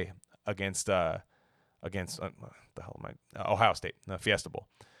play against Ohio State, Fiesta Bowl.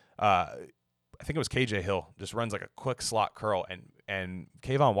 I think it was KJ Hill just runs like a quick slot curl, and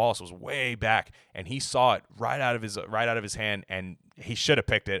Kayvon Wallace was way back, and he saw it right out of his hand, and he should have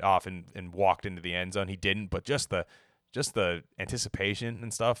picked it off and walked into the end zone. He didn't, but just the anticipation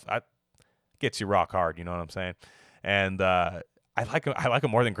and stuff, that gets you rock hard. You know what I'm saying? And I like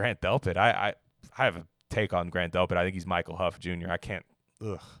him more than Grant Delpit. I have a take on Grant Delpit. I think he's Michael Huff Jr. I can't.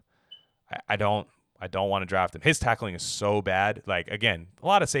 I don't want to draft him. His tackling is so bad. Like, again, a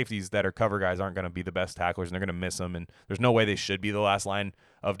lot of safeties that are cover guys aren't going to be the best tacklers, and they're going to miss them. And there's no way they should be the last line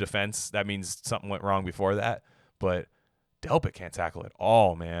of defense. That means something went wrong before that. But Delpit can't tackle at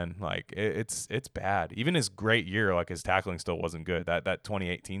all, man. Like, it's bad. Even his great year, like, his tackling still wasn't good, that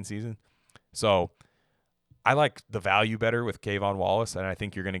 2018 season. So I like the value better with Kayvon Wallace, and I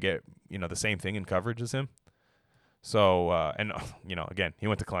think you're going to get, the same thing in coverage as him. So, again, he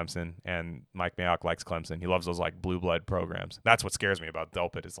went to Clemson, and Mike Mayock likes Clemson. He loves those, like, blue blood programs. That's what scares me about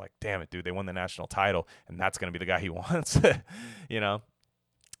Delpit is, like, damn it, dude, they won the national title, and that's going to be the guy he wants,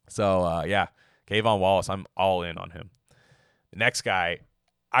 So, yeah, Kayvon Wallace, I'm all in on him. The next guy,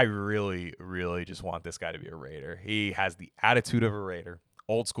 I really, really just want this guy to be a Raider. He has the attitude of a Raider,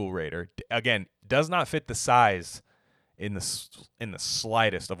 old school Raider. Again, does not fit the size in the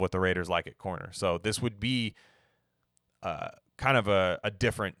slightest of what the Raiders like at corner. So this would be kind of a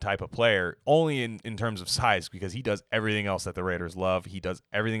different type of player, only in terms of size, because he does everything else that the Raiders love. He does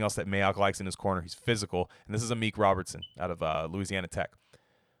everything else that Mayock likes in his corner. He's physical. And this is Amik Robertson out of Louisiana Tech.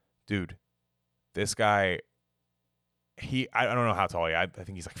 Dude, this guy, I don't know how tall he is. I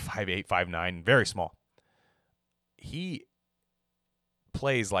think he's like 5'8", 5'9", very small. He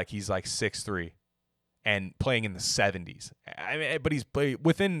plays like he's like 6'3", and playing in the 70s. I mean, but he's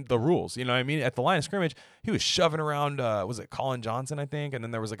within the rules. You know what I mean? At the line of scrimmage, he was shoving around, was it Colin Johnson, I think? And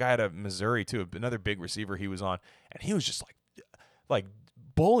then there was a guy out of Missouri, too, another big receiver he was on. And he was just like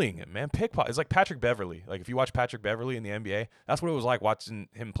bullying him, man. Pickpocket. It's like Patrick Beverly. Like, if you watch Patrick Beverly in the NBA, that's what it was like watching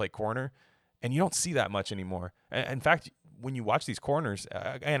him play corner. And you don't see that much anymore. In fact, when you watch these corners,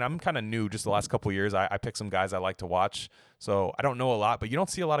 and I'm kind of new just the last couple of years. I pick some guys I like to watch, so I don't know a lot, but you don't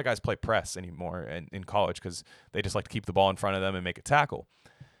see a lot of guys play press anymore in college because they just like to keep the ball in front of them and make a tackle.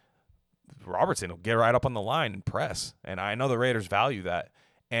 Robertson will get right up on the line and press, and I know the Raiders value that.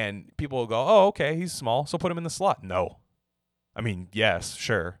 And people will go, oh, okay, he's small, so put him in the slot. No. I mean, yes,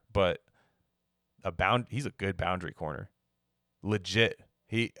 sure, but he's a good boundary corner. Legit.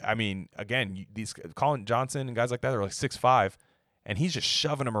 Again, these Colin Johnson and guys like that are like 6'5", and he's just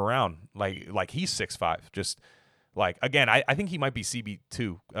shoving them around like he's 6'5". Just like, again, I think he might be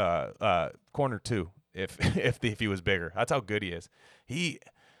CB2, corner 2 if he was bigger. That's how good he is. He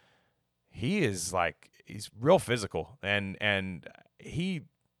is like, he's real physical, and he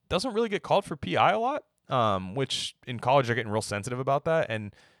doesn't really get called for PI a lot, which in college they're getting real sensitive about that.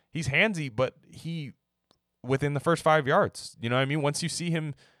 And he's handsy, but he within the first 5 yards, you know what I mean? Once you see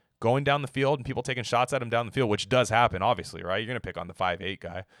him going down the field and people taking shots at him down the field, which does happen, obviously, right? You're going to pick on the 5'8"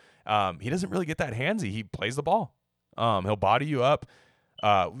 guy. He doesn't really get that handsy. He plays the ball. He'll body you up.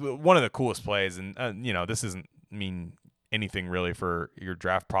 One of the coolest plays, and this doesn't mean anything really for your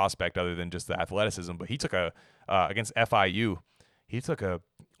draft prospect other than just the athleticism, but he took against FIU, he took a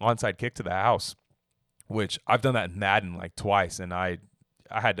onside kick to the house, which I've done that in Madden like twice, and I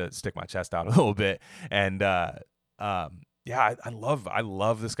had to stick my chest out a little bit. And I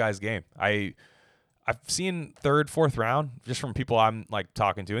love this guy's game. I've seen third, fourth round just from people I'm like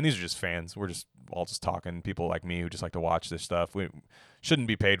talking to, and these are just fans. We're just all just talking, people like me who just like to watch this stuff. We shouldn't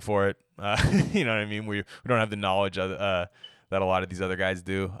be paid for it. You know what I mean? We don't have the knowledge of, that a lot of these other guys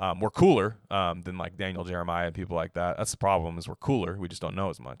do. We're cooler than like Daniel Jeremiah and people like that. That's the problem, is we're cooler. We just don't know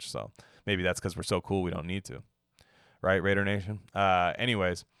as much. So maybe that's because we're so cool we don't need to. Right, Raider Nation?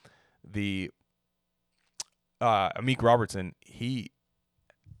 Anyways, the Amik Robertson, he's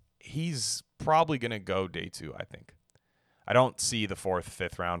probably going to go day 2, I think. I don't see the 4th,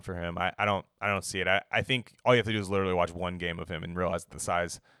 5th round for him. I don't see it. I think all you have to do is literally watch one game of him and realize the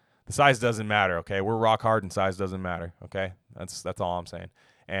size doesn't matter, okay? We're rock hard and size doesn't matter, okay? That's all I'm saying.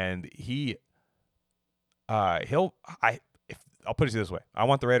 And I'll put it this way. I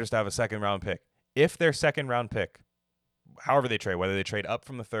want the Raiders to have a 2nd round pick. If their 2nd round pick, however they trade, whether they trade up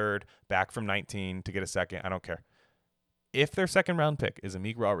from the 3rd, back from 19 to get a 2nd, I don't care. If their 2nd round pick is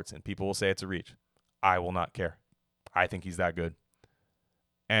Amik Robertson, people will say it's a reach. I will not care. I think he's that good.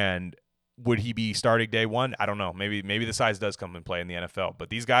 And would he be starting day 1? I don't know. Maybe the size does come and play in the NFL. But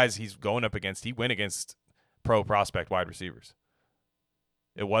these guys he's going up against, he went against pro prospect wide receivers.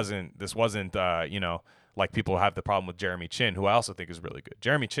 This wasn't like people have the problem with Jeremy Chin, who I also think is really good.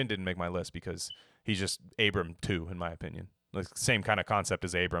 Jeremy Chin didn't make my list because he's just Abram 2, in my opinion. Like, same kind of concept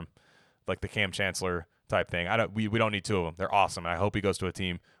as Abram, like the Cam Chancellor type thing. We don't need 2 of them. They're awesome. And I hope he goes to a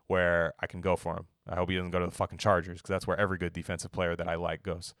team where I can go for him. I hope he doesn't go to the fucking Chargers, because that's where every good defensive player that I like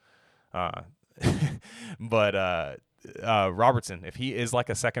goes. But Robertson, if he is like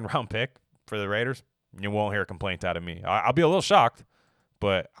a 2nd round pick for the Raiders, you won't hear a complaint out of me. I'll be a little shocked,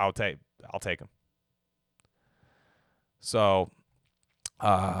 but I'll take him. So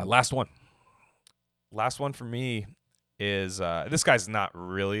last one for me is this guy's not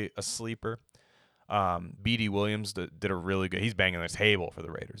really a sleeper. B.D. Williams did a really good. He's banging the table for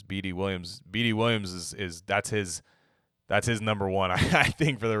the Raiders. B.D. Williams is that's his number 1. I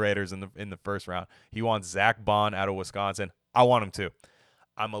think for the Raiders in the 1st round. He wants Zach Bond out of Wisconsin. I want him too.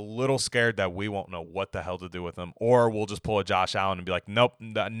 I'm a little scared that we won't know what the hell to do with him, or we'll just pull a Josh Allen and be like, nope,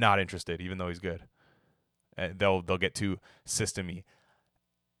 not interested, even though he's good. And they'll get too system-y.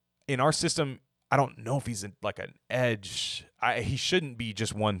 In our system, I don't know if he's like an edge. He shouldn't be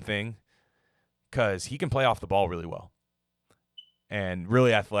just one thing, because he can play off the ball really well. And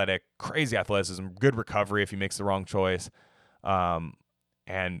really athletic, crazy athleticism, good recovery if he makes the wrong choice,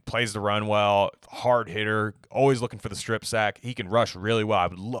 and plays the run well, hard hitter, always looking for the strip sack. He can rush really well.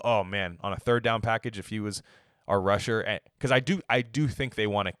 On a 3rd down package, if he was our rusher, because I do think they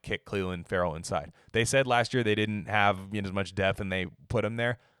want to kick Clelin Ferrell inside. They said last year they didn't have as much depth, and they put him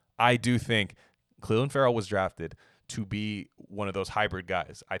there. I do think Clelin Ferrell was drafted to be one of those hybrid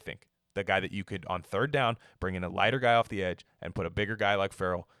guys, I think. The guy that you could, on 3rd down, bring in a lighter guy off the edge and put a bigger guy like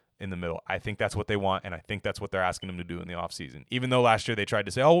Ferrell in the middle. I think that's what they want, and I think that's what they're asking him to do in the offseason. Even though last year they tried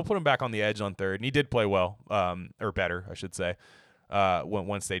to say, we'll put him back on the edge on 3rd, and he did play well, or better, I should say,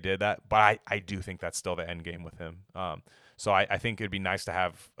 once they did that. But I do think that's still the end game with him. So I think it'd be nice to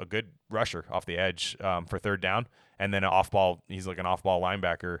have a good rusher off the edge for 3rd down, and then an off-ball. He's like an off-ball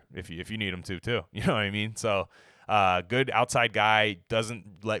linebacker if you need him to too. You know what I mean? So good outside guy,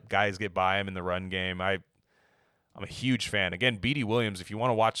 doesn't let guys get by him in the run game. I'm a huge fan. Again, BD Williams, if you want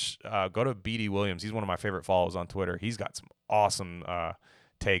to watch, go to BD Williams. He's one of my favorite follows on Twitter. He's got some awesome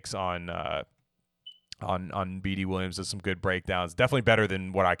takes on BD Williams. Does some good breakdowns. Definitely better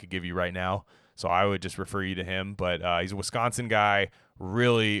than what I could give you right now. So I would just refer you to him. But he's a Wisconsin guy,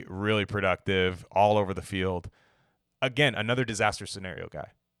 really, really productive all over the field. Again, another disaster scenario guy.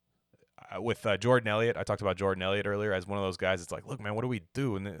 With Jordan Elliott, I talked about Jordan Elliott earlier as one of those guys. It's like, look, man, what do we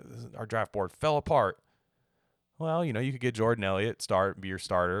do? And our draft board fell apart. Well, you could get Jordan Elliott, be your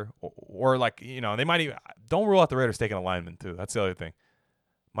starter, or like, they might even don't rule out the Raiders taking a lineman too. That's the other thing.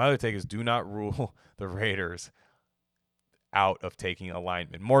 My other take is do not rule the Raiders out of taking a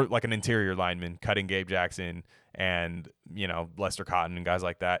lineman, more like an interior lineman, cutting Gabe Jackson and Lester Cotton and guys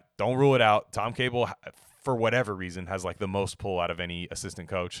like that. Don't rule it out. Tom Cable, for whatever reason, has like the most pull out of any assistant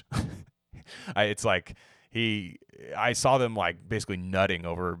coach. It's like I saw them like basically nutting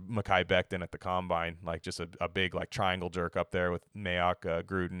over Mekhi Becton at the combine, like just a big like triangle jerk up there with Mayock,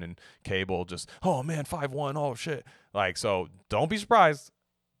 Gruden, and Cable. Just, oh man, 5-1, oh shit. Like, so don't be surprised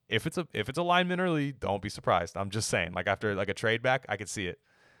if it's a lineman early. Don't be surprised. I'm just saying, like after like a trade back, I could see it.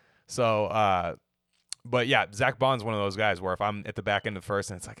 So, but yeah, Zach Bond's one of those guys where if I'm at the back end of the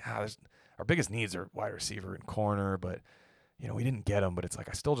first and it's like, our biggest needs are wide receiver and corner, but we didn't get him, but it's like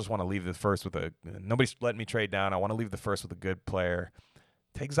I still just want to leave the first with nobody's letting me trade down. I want to leave the first with a good player.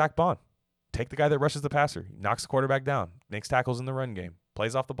 Take Zach Bond. Take the guy that rushes the passer, knocks the quarterback down, makes tackles in the run game,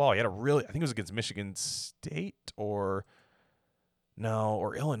 plays off the ball. He had I think it was against Michigan State or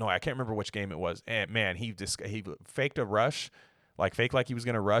Illinois. I can't remember which game it was. And man, he faked a rush, like he was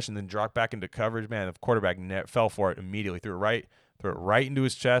going to rush and then dropped back into coverage. Man, the quarterback fell for it immediately, threw it right into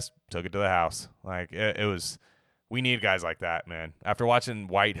his chest, took it to the house. Like it was. We need guys like that, man. After watching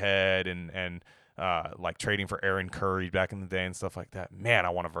Whitehead and like trading for Aaron Curry back in the day and stuff like that, man,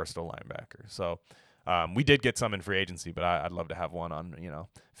 I want a versatile linebacker. So we did get some in free agency, but I'd love to have one on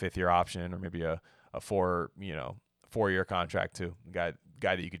 5th-year option or maybe a 4-year contract too. Guy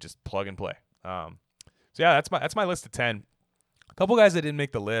that you could just plug and play. So yeah, that's my list of 10. A couple guys that didn't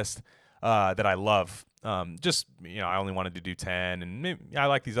make the list that I love. I only wanted to do 10, and maybe I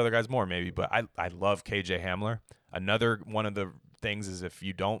like these other guys more maybe, but I love KJ Hamler. Another one of the things is if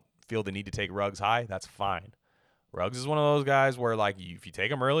you don't feel the need to take Ruggs high, that's fine. Ruggs is one of those guys where like if you take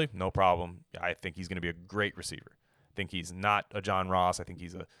him early, no problem. I think he's going to be a great receiver. I think he's not a John Ross. I think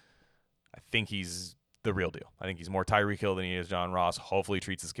he's the real deal. I think he's more Tyreek Hill than he is John Ross. Hopefully he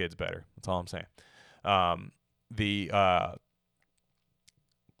treats his kids better. That's all I'm saying.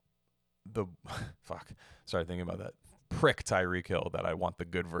 Started thinking about that prick Tyreek Hill that I want the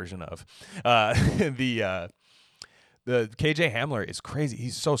good version of. The KJ Hamler is crazy.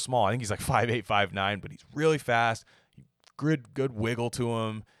 He's so small. I think he's like 5'8", 5'9", but he's really fast. Good wiggle to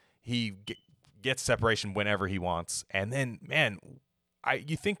him. He gets separation whenever he wants. And then, man,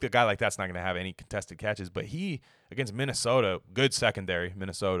 you think the guy like that's not going to have any contested catches, but he, against Minnesota, good secondary,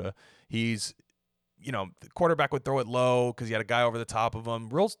 Minnesota, he's, the quarterback would throw it low because he had a guy over the top of him.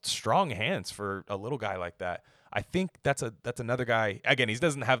 Real strong hands for a little guy like that. I think that's another guy. Again, he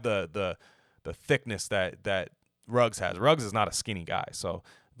doesn't have the thickness that Ruggs has. Ruggs is not a skinny guy, so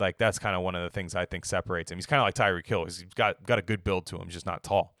like that's kind of one of the things I think separates him. He's kind of like Tyreek Hill. He's got a good build to him. He's just not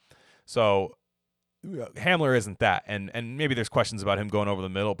tall. So Hamler isn't that, and maybe there's questions about him going over the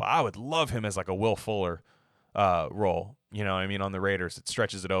middle, but I would love him as like a Will Fuller role. On the Raiders, it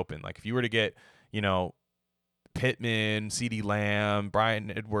stretches it open. Like if you were to get Pittman, CeeDee Lamb,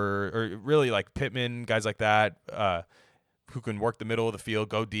 Bryan Edwards, or really like Pittman, guys like that, who can work the middle of the field,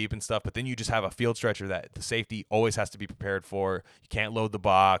 go deep and stuff, but then you just have a field stretcher that the safety always has to be prepared for. You can't load the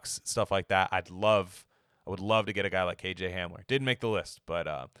box, stuff like that. I would love to get a guy like KJ Hamler. Didn't make the list,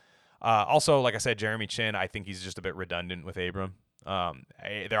 but also, like I said, Jeremy Chinn, I think he's just a bit redundant with Abram.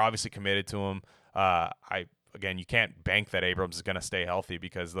 They're obviously committed to him. Again, you can't bank that Abrams is going to stay healthy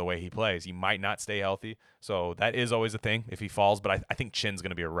because of the way he plays. He might not stay healthy, so that is always a thing if he falls, but I think Chinn's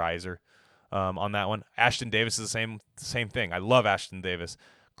going to be a riser on that one. Ashton Davis is the same thing. I love Ashton Davis.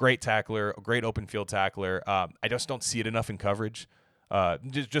 Great tackler, great open field tackler. I just don't see it enough in coverage.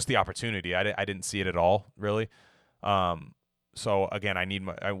 Just the opportunity. I didn't see it at all, really. So, again,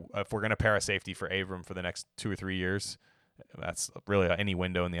 if we're going to pair a safety for Abram for the next 2 or 3 years, that's really any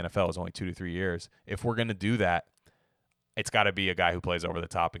window in the NFL is only 2 to 3 years. If we're going to do that, it's got to be a guy who plays over the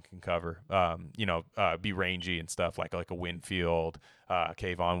top and can cover, be rangy and stuff like a Winfield,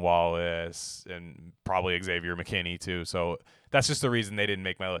 Kayvon Wallace, and probably Xavier McKinney too. So that's just the reason they didn't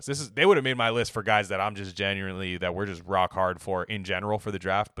make my list. They would have made my list for guys that I'm just genuinely that we're just rock hard for in general for the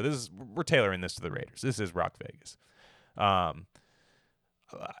draft. But we're tailoring this to the Raiders. This is Rock Vegas.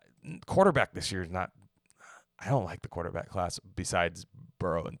 Quarterback this year is not. I don't like the quarterback class besides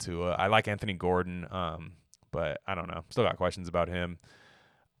Burrow and Tua. I like Anthony Gordon, but I don't know. Still got questions about him.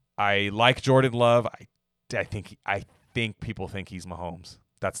 I like Jordan Love. I think people think he's Mahomes.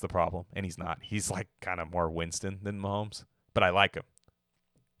 That's the problem, and he's not. He's like kind of more Winston than Mahomes, but I like him,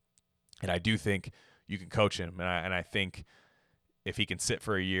 and I do think you can coach him, and I think if he can sit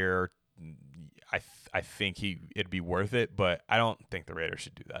for a year, I think it'd be worth it. But I don't think the Raiders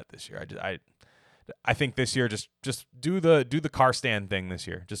should do that this year. I think this year just do the car stand thing this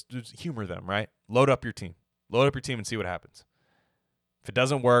year. Just humor them, right? Load up your team and see what happens. If it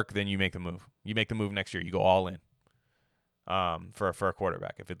doesn't work, then you make the move. You make the move next year. You go all in for a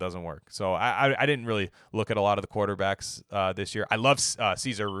quarterback if it doesn't work. So I didn't really look at a lot of the quarterbacks this year. I love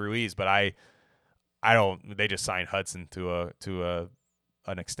Cesar Ruiz, but I don't. They just signed Hudson to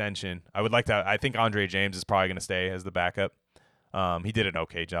an extension. I think Andre James is probably going to stay as the backup. He did an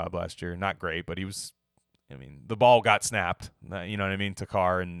okay job last year. Not great, but he was. I mean, the ball got snapped. You know what I mean, to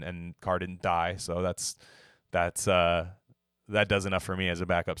Carr, and Carr didn't die. So that does enough for me as a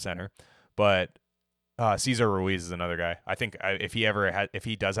backup center. But Cesar Ruiz is another guy. I think if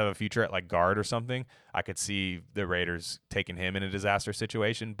he does have a future at like guard or something, I could see the Raiders taking him in a disaster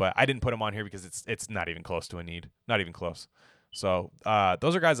situation. But I didn't put him on here because it's not even close to a need. Not even close. So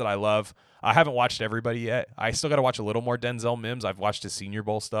those are guys that I love. I haven't watched everybody yet. I still got to watch a little more Denzel Mims. I've watched his Senior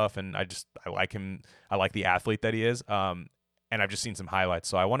Bowl stuff, and I like him. I like the athlete that he is. And I've just seen some highlights.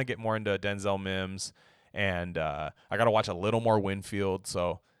 So I want to get more into Denzel Mims. And I got to watch a little more Winfield.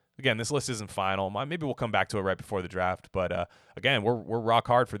 So, again, this list isn't final. Maybe we'll come back to it right before the draft. But, again, we're rock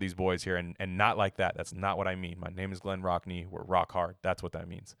hard for these boys here, and not like that. That's not what I mean. My name is Glenn Rockney. We're rock hard. That's what that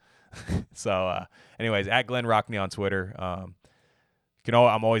means. So, anyways, at Glenn Rockney on Twitter.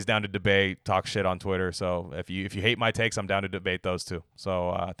 I'm always down to debate, talk shit on Twitter. So if you hate my takes, I'm down to debate those too.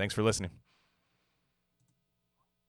 So thanks for listening.